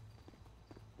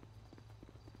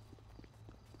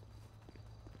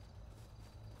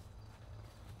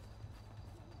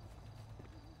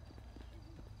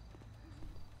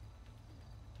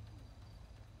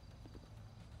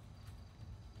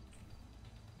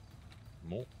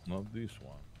 No, not this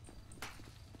one.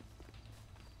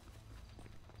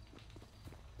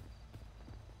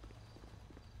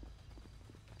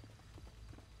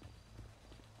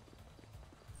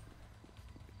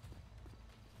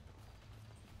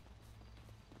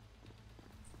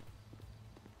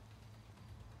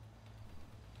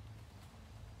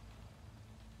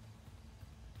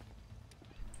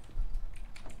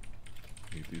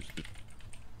 It is the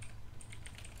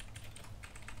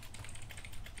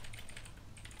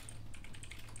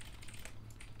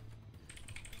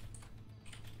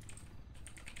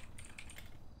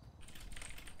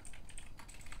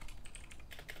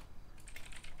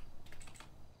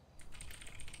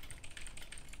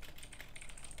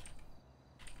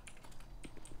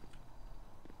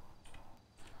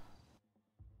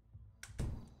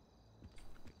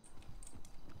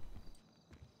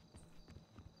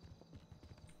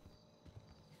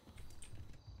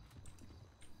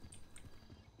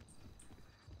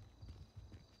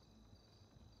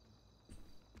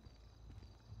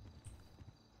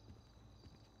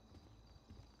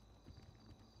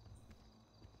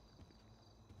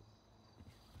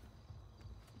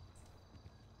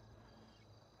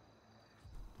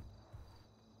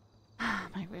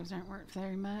Microwaves aren't worth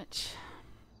very much.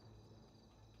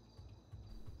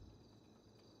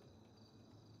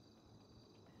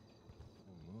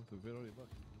 not very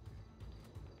lucky.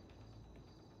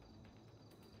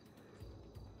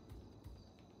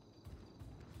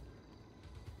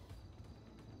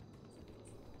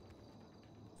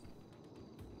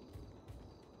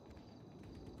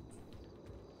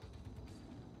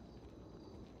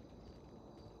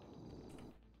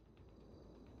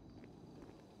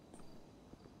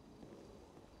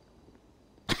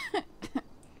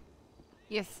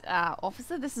 Yes,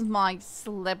 officer, this is my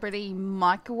celebrity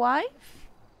microwave.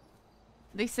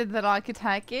 They said that I could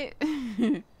take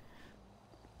it.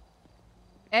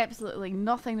 Absolutely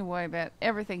nothing to worry about.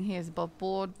 Everything here is above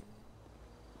board.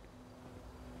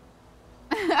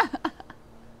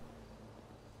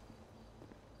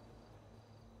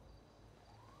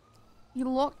 You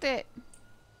locked it.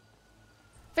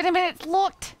 Wait a minute, it's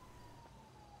locked.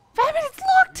 Wait a minute, it's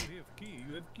locked. You have key,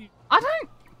 you have key. I don't.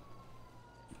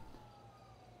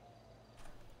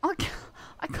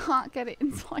 I can't get it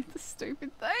inside the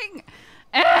stupid thing.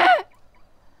 I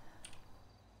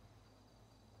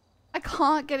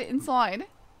can't get it inside.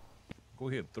 Go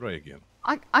ahead, try again.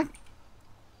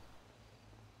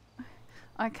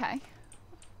 Okay.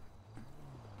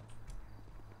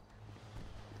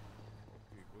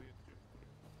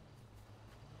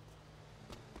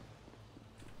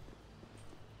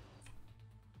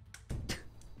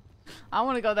 I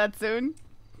want to go that soon.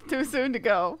 Too soon to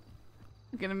go.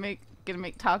 I'm gonna make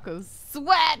tacos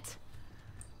sweat.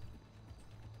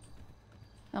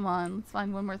 Come on, let's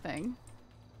find one more thing.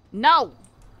 No.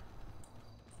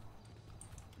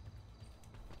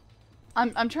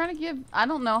 I'm trying to give. I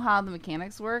don't know how the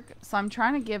mechanics work, so I'm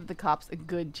trying to give the cops a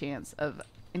good chance of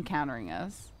encountering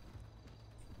us.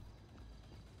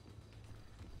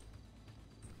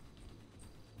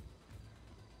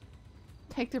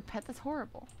 Take their pet. That's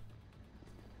horrible.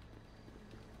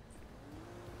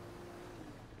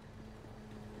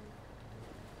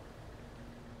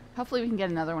 Hopefully we can get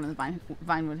another one in the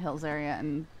Vinewood Hills area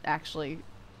and actually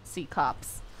see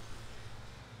cops.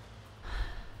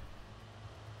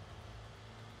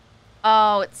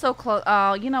 Oh, it's so close.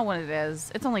 Oh, you know what it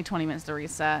is. It's only 20 minutes to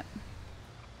reset.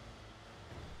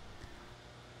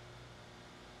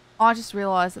 I just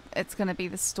realized that it's going to be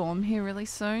the storm here really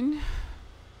soon.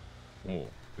 Oh,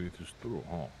 it is true,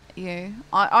 huh? Yeah.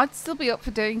 I'd still be up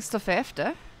for doing stuff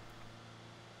after.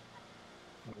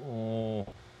 Oh,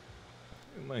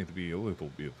 it might be a little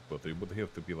bit, but it would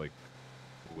have to be like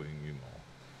doing, you know,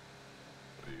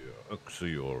 the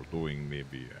Uxie or doing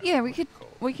maybe. Yeah, we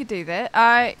could do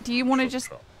that. Do you want to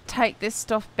just take this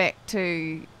stuff back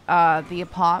to the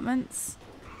apartments?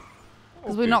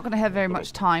 Because we're not going to have very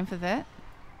much time for that.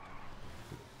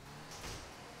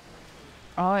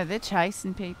 Oh, they're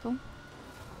chasing people.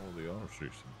 Oh, they are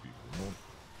chasing people.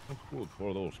 Not good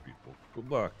for those people.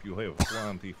 Good luck. You have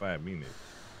 25 minutes.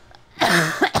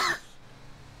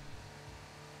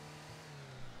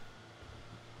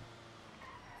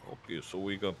 Okay, Okay, so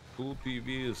we got 2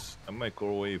 TVs, a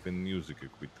microwave, and music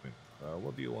equipment.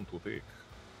 What do you want to take?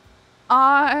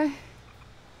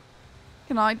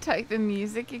 Can I take the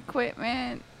music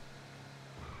equipment?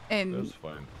 And That's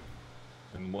fine.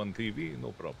 And 1 TV,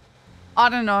 no problem. I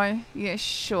don't know. Yeah,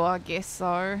 sure, I guess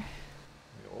so.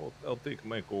 Yeah, I'll take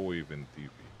microwave and TV.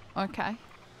 Okay.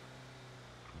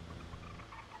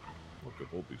 Look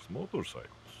at all these motorcycles.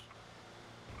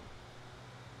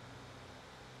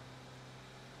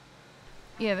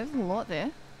 Yeah, there's a lot there.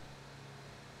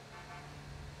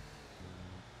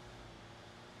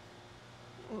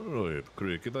 Alright,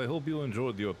 Cricket, I hope you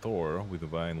enjoyed your tour with the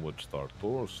Vinewood Star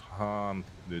Tours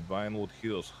the Vinewood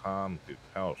Hills Haunted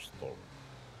House Tour.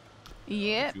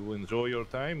 Yep. If you enjoy your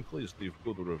time, please leave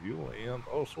good review and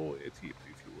also a tip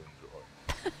if you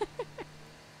enjoy.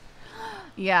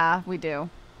 Yeah, we do.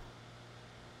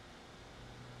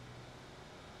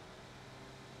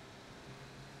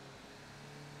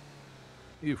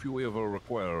 If you ever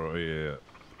require a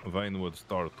Vinewood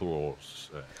Star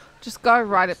Tours, Just go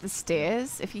right up the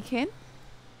stairs if you can.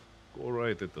 go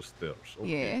right at the stairs.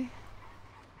 Okay.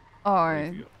 Yeah. Or,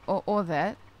 Right here. or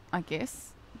that, I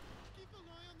guess. Keep an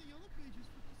eye on the yellow pages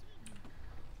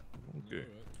for this area.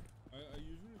 Okay. I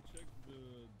usually check the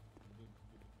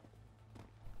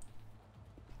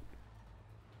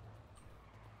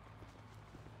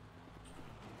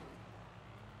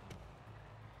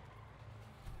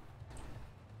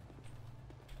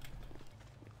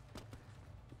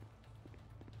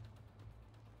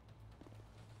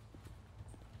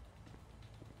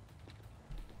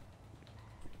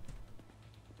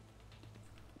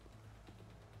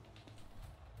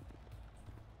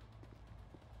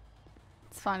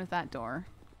It's fine with that door.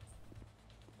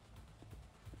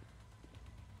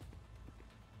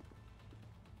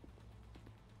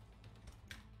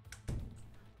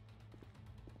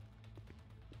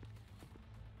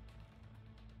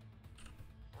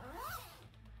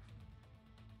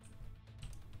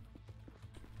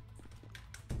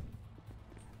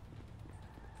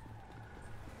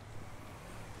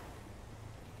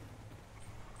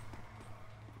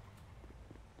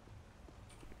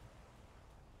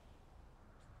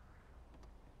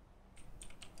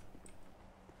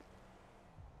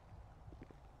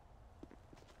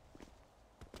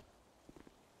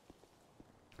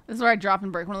 This is where I drop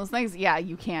and break one of those things. Yeah,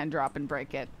 you can drop and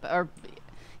break it. Or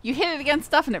you hit it against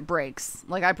stuff and it breaks.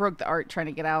 Like I broke the art trying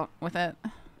to get out with it.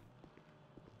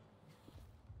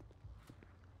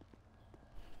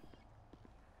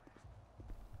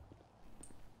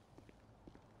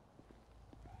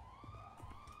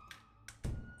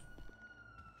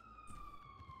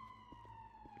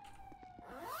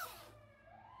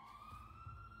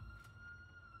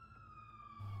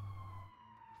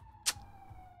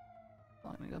 It's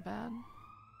not gonna go bad.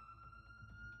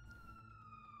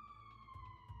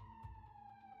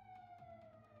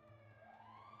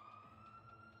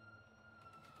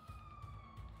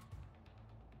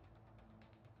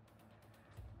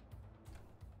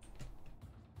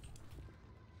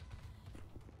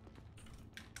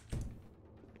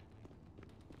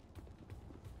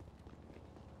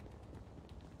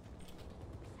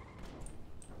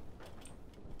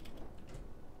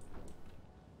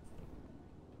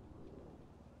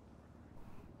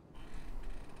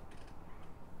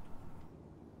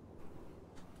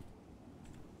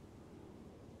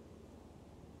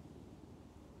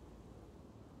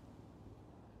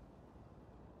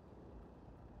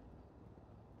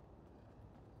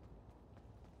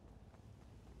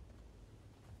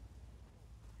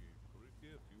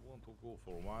 Cricket, you want to go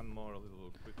for one more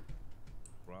little quick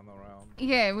run around?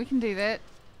 Yeah, we can do that.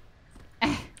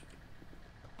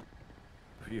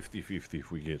 50-50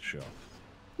 if we get shot.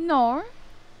 No.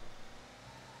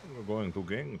 We're going to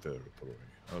gang territory.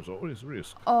 There's always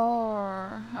risk.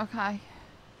 Oh, okay.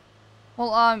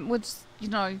 Well, we'll just, you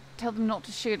know, tell them not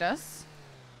to shoot us.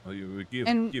 You give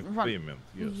And run. payment,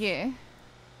 yes. Yeah.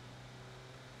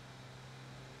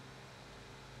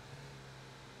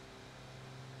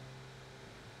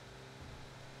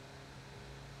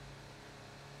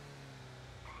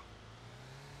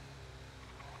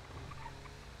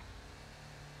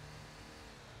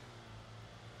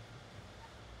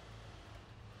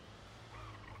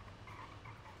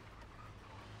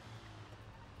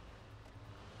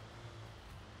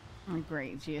 Oh,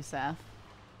 great, GSF.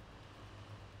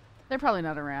 They're probably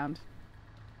not around.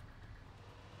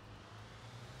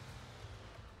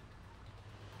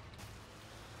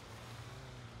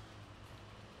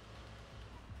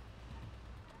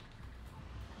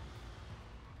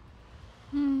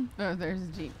 Oh, there's a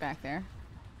Jeep back there.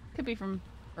 Could be from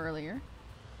earlier.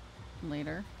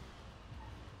 Later.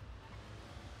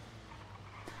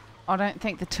 I don't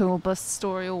think the tour bus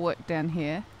story will work down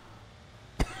here.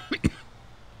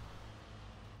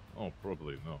 Oh,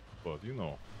 probably not. But you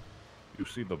know, you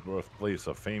see the birthplace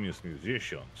of famous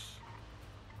musicians.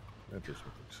 That is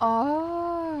what I'm saying.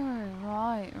 Oh,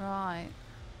 right, right.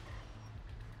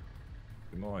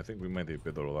 You know, I think we might have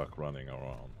better luck running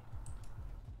around.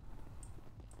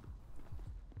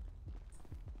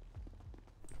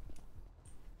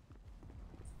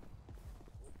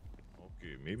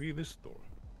 Okay, maybe this door.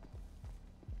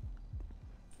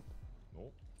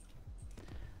 No.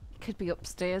 Could be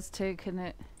upstairs too, couldn't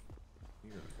it?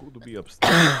 Yeah, could be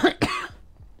upstairs.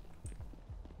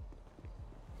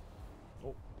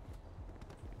 No.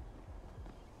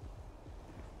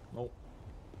 No.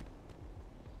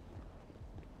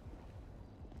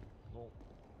 No.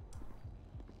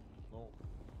 No.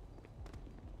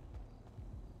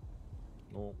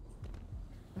 No.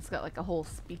 It's got like a whole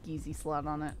speakeasy slot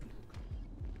on it.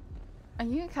 Are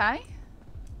you okay?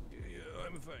 Yeah,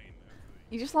 I'm fine.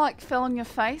 You just like fell on your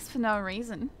face for no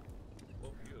reason.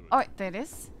 Oh, here. Oh, there it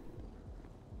is.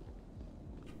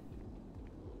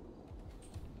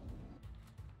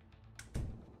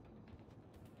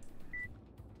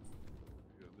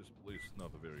 Yeah, this place is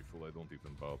not very full. I don't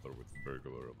even bother with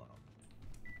burglar alarm.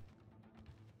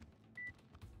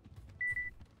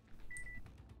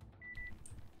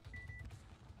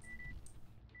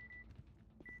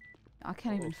 I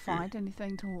can't even Okay. find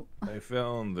anything to. I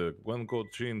found the one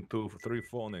gold chain, 3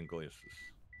 phone and glasses.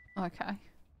 Okay.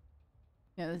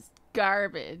 Yeah, this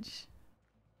garbage.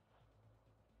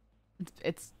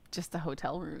 It's just a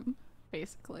hotel room,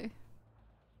 basically.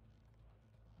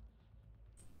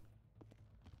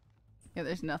 Yeah,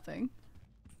 there's nothing.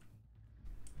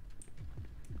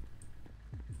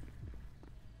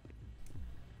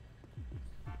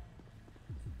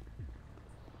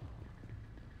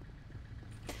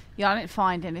 Yeah, I didn't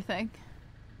find anything.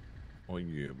 Oh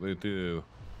yeah, but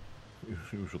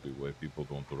usually why people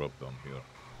don't rub down here.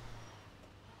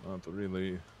 Not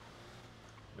really.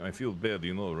 I feel bad,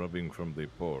 you know, rubbing from the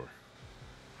poor.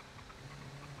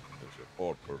 As a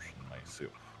poor person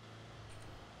myself.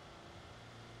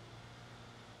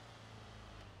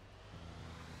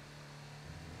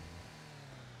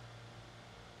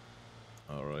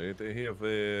 Alright, I have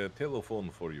a telephone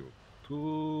for you.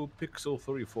 2-pixel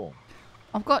 3 phone.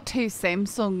 I've got 2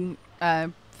 Samsung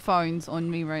phones on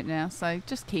me right now, so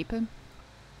just keep them.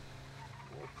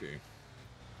 Okay.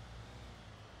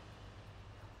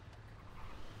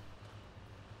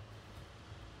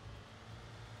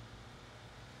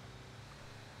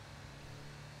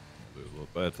 The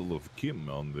Battle of Kim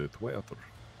on the Twitter.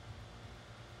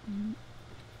 Mm.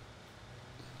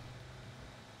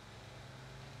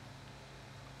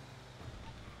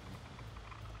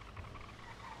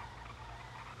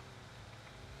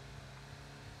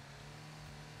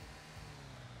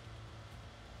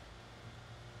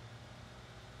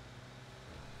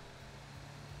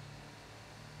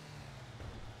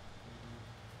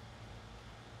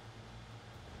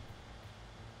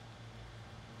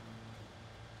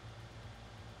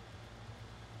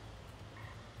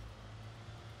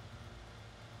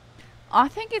 I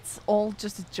think it's all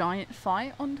just a giant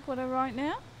fight on Twitter right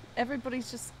now. Everybody's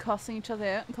just cussing each other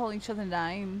out and calling each other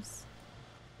names.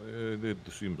 It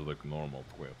seems like normal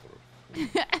Twitter.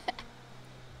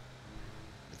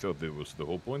 I thought that was the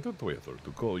whole point of Twitter,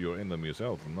 to call your enemies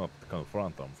out and not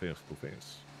confront them face to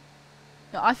face.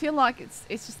 No, I feel like it's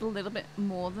just a little bit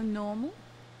more than normal.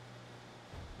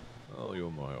 Well,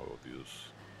 you know how it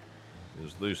is.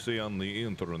 As they say on the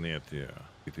internet, yeah,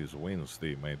 it is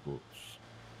Wednesday, my books.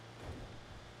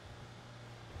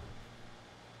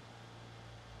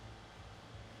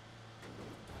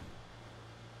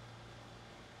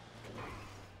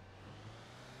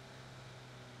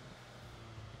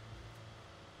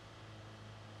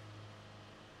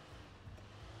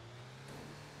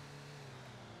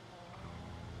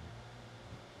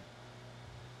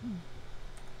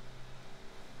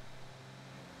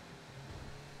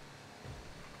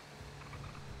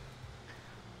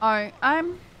 Oh,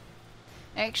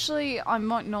 actually, I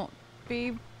might not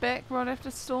be back right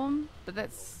after storm, but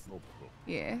that's, No problem.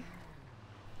 yeah.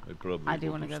 I probably I do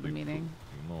go wanna go to the sleep meeting.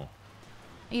 too, you know.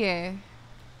 Yeah.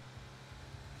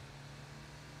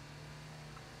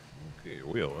 Okay,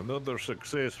 well, another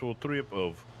successful trip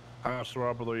of house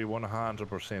robbery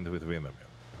 100% with Venom.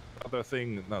 Other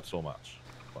thing, not so much.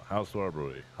 But house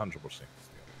robbery, 100% still.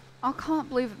 I can't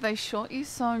believe that they shot you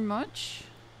so much.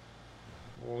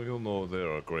 Well, you know,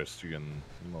 they're Christian.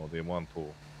 You know, they want to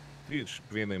teach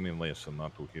Venom in lesson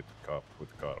not to hit the cop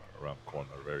with car around corner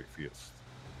very fast.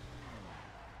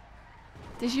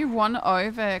 Did you run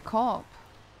over a cop?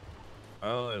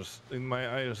 In my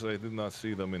eyes, I did not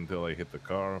see them until I hit the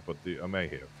car, but I may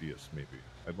have, yes, maybe.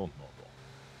 I don't know, though.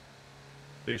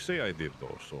 They say I did,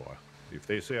 though, so if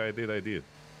they say I did, I did.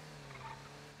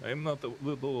 I'm not a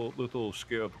little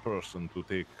scared person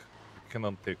to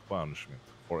cannot take punishment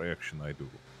for action I do.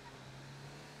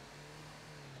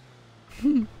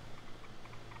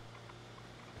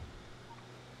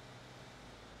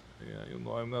 Yeah, you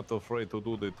know, I'm not afraid to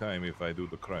do the time if I do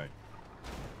the crime.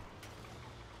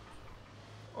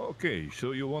 Okay,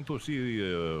 so you want to see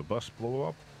the bus blow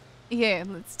up? Yeah,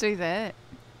 let's do that.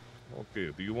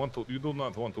 Okay, you do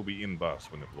not want to be in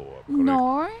bus when it blow up, correct?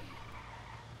 No.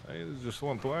 I just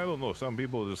want to, I don't know, some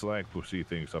people just like to see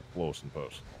things up close and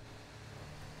personal.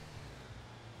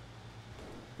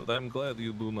 But I'm glad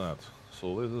you do not.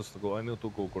 So let us go, I need to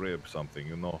go grab something,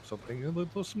 you know, something a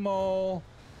little small,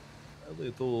 a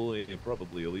little,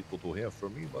 probably a little too heavy for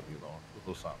me, but you know, a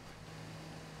little something.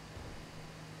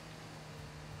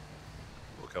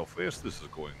 Look how fast this is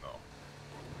going now.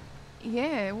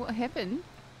 Yeah, what happened?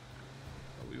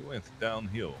 We went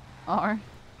downhill. Oh.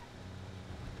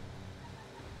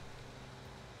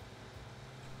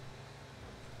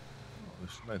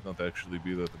 This might not actually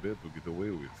be that bad to get away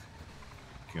with.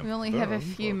 Can't We only have a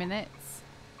turn, few but- minutes.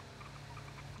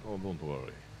 Oh, don't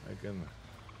worry.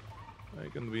 I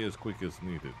can be as quick as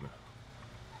needed.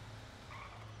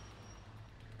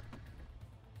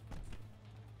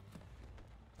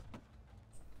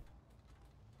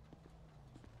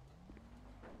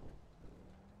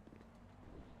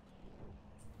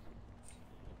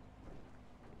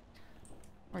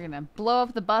 We're gonna blow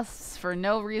up the bus for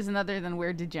no reason other than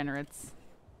we're degenerates.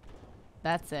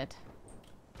 That's it.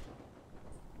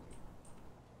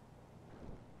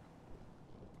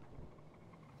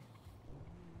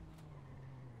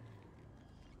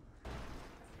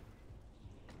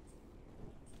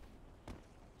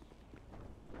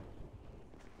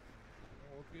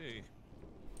 Okay.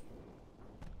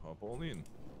 Hop on in.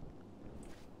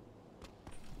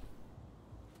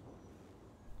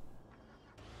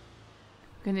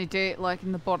 Gonna do it like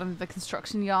in the bottom of the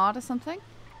construction yard or something?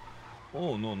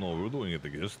 Oh, no, we're doing it at the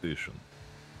gas station.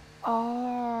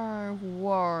 Oh,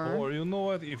 whoa. Or you know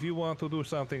what? If you want to do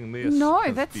something less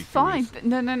No, that's fine.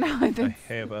 conspicuous, No, I that's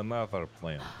have another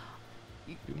plan.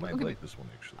 You might Okay. like this one,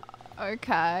 actually.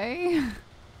 okay.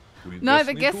 We No, just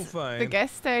the need to gas find the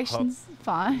gas station's We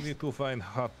fine. need to find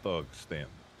hot dog stand.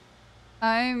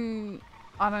 I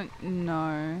don't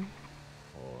know.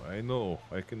 Oh, I know.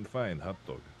 I can find hot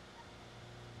dog.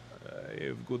 I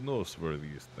have good nose for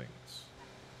these things.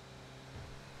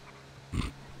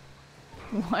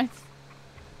 What?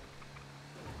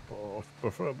 Oh,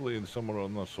 preferably somewhere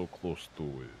not so close to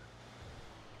it.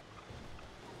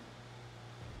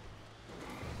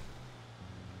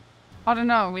 I don't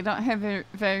know. We don't have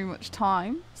very much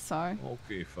time, so.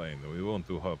 Okay, fine. We won't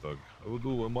do hot dog. I will do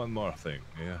one more thing.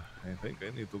 Yeah, I think I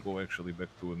need to go actually back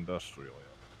to industrial. Yeah.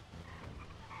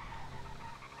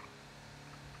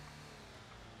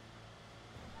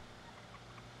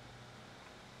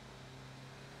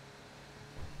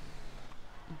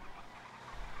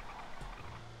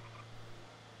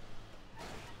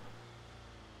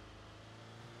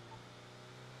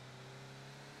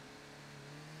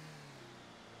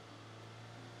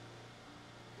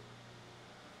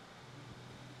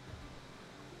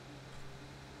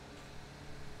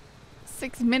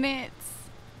 Six minutes.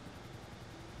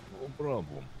 No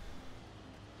problem.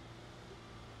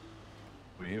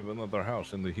 We have another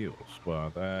house in the hills,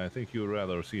 but I think you'd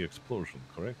rather see explosion,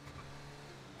 correct?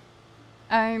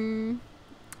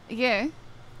 Yeah.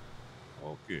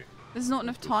 Okay. There's not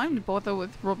enough time to bother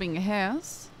with robbing a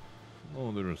house.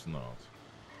 No, there is not.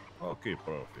 Okay,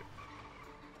 perfect.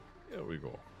 Here we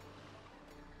go.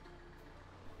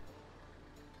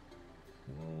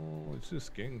 Oh, is this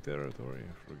gang territory?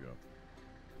 I forgot.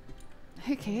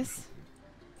 Who cares?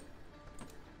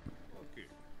 Okay.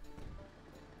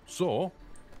 So, what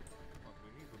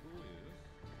we need to do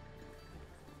is...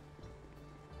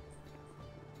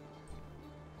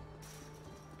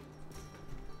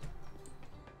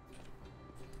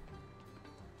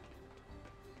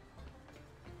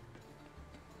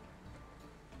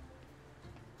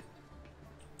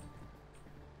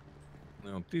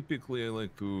 Now, typically I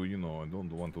like to, you know, I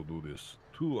don't want to do this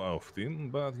too often,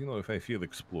 but, you know, if I feel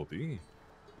exploding,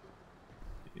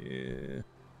 yeah.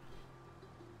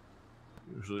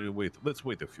 Usually let's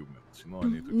wait a few minutes, you know, I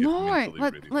need to get No, mentally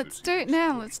ready to let's see do it this now.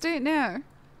 story. Let's do it now.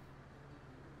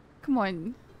 Come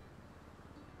on.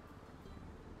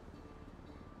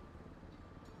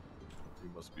 You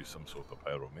must be some sort of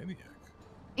pyromaniac.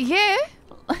 Yeah.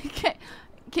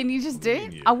 Can you just do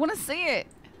it? Yeah. I want to see it.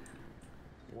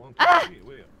 Want to Ah! see?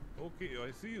 Wait, Okay,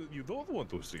 I see you don't want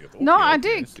to see it. No, Okay, I okay,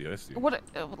 do. I see, I see. What?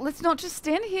 Let's not just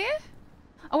stand here.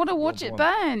 I want to watch it want-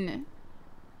 burn.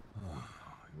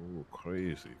 You look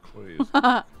crazy, crazy.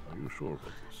 Are you sure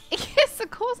about this? Yes, of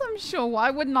course I'm sure.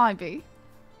 Why wouldn't I be?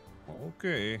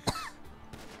 Okay.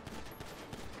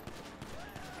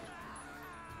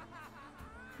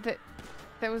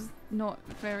 That was not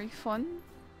very fun.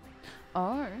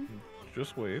 Oh.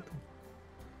 Just wait.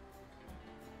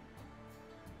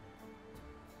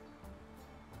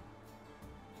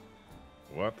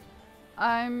 What?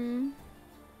 I'm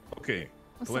Okay,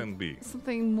 plan B.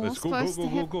 something more Let's go, supposed go, to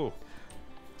go, go, happen. go.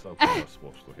 Something was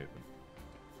supposed to happen.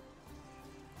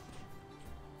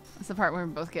 That's the part where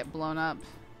we both get blown up.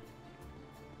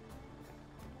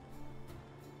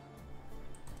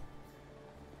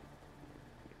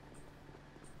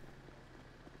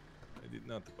 I did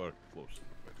not park close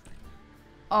enough, I think.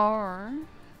 Or.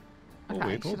 Oh, Okay,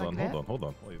 wait, should hold I on, get hold it? on, hold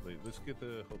on. Wait, let's get,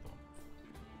 hold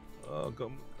on.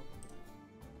 Come.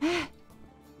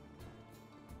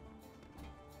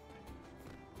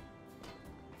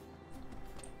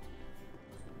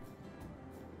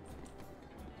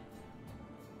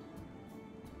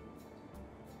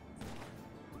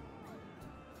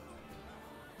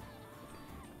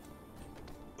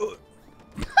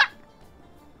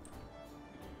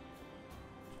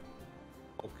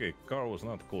 Okay, car was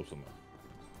not close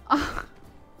enough.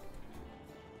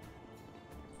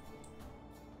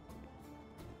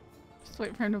 Just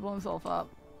wait for him to blow himself up.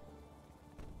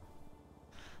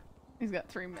 He's got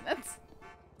 3 minutes.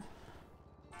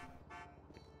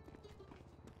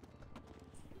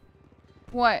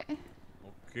 What?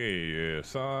 Okay,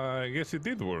 yes, I guess it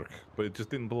did work, but it just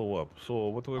didn't blow up. So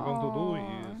what we're going to do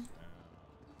Aw. is...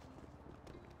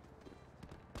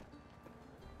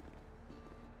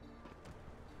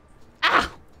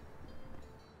 Ow!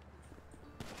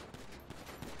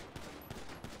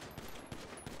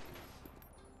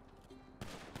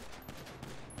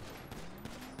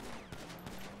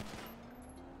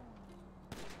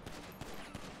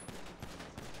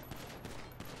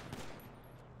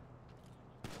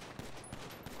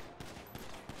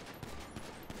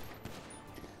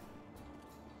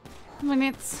 I mean,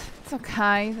 it's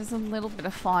okay. There's a little bit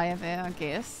of fire there, I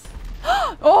guess.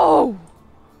 Oh!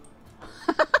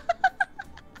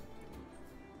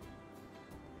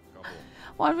 Couple.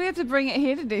 Why do we have to bring it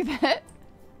here to do that?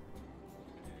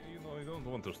 You know, I don't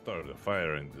want to start a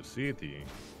fire in the city.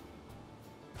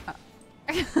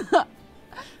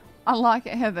 I like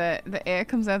it how the air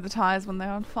comes out of the tires when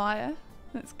they're on fire.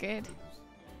 That's good.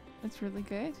 That's really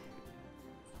good.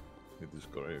 It is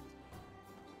correct.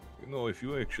 You know, if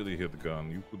you actually had a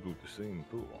gun, you could do the same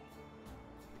too.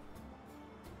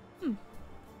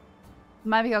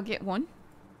 Maybe I'll get one.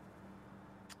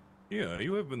 Yeah,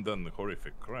 you haven't done a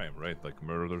horrific crime, right? Like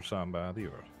murder somebody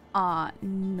or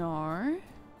No.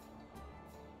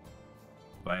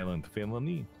 violent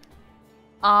felony?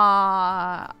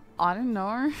 I don't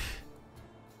know.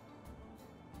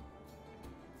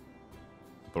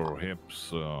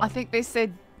 Perhaps, I think they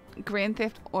said Grand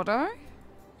Theft Auto.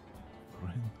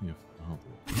 Grand Theft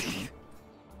Auto.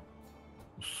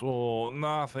 So,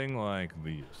 nothing like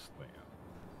this, then.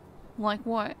 Like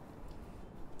what?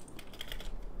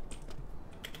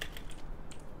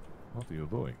 What are you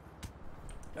doing?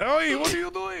 Hey, what are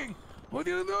you doing? What are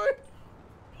you doing?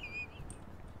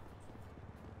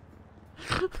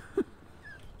 I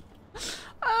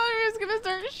thought he was gonna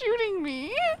start shooting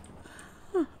me.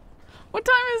 What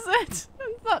time is it?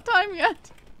 It's not time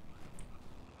yet.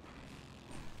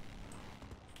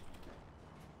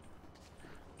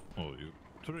 Oh, you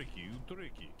tricky, you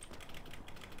tricky.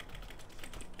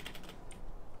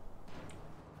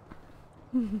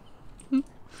 Hey,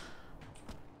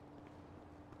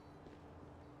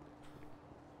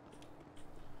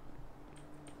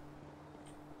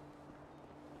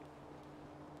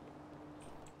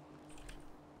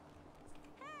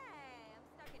 I'm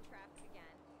stuck in traffic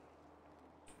again.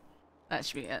 That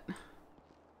should be it.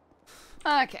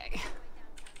 Okay.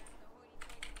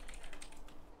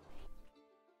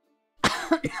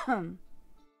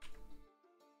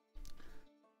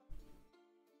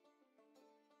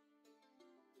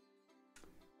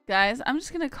 Guys, I'm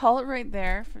just gonna call it right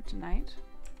there for tonight.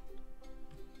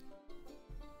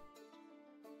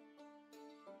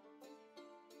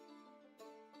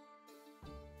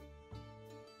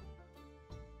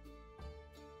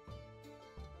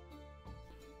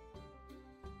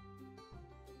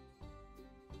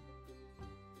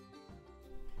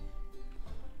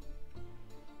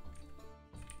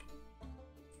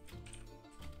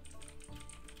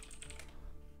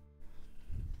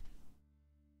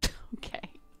 Okay.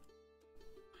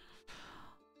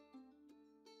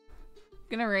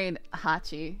 Gonna raid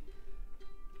Hachi.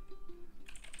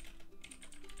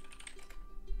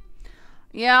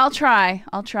 Yeah, I'll try.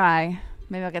 I'll try.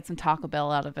 Maybe I'll get some Taco Bell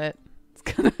out of it. It's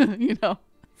gonna, you know,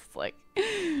 it's like,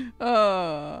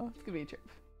 oh, it's gonna be a trip.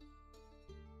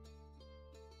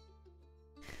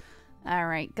 All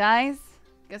right, guys.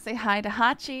 Gotta say hi to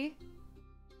Hachi.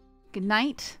 Good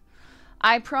night.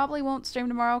 I probably won't stream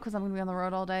tomorrow because I'm gonna be on the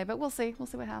road all day, but we'll see. We'll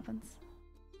see what happens.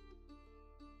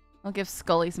 I'll give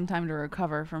Scully some time to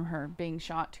recover from her being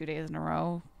shot 2 days in a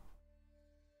row.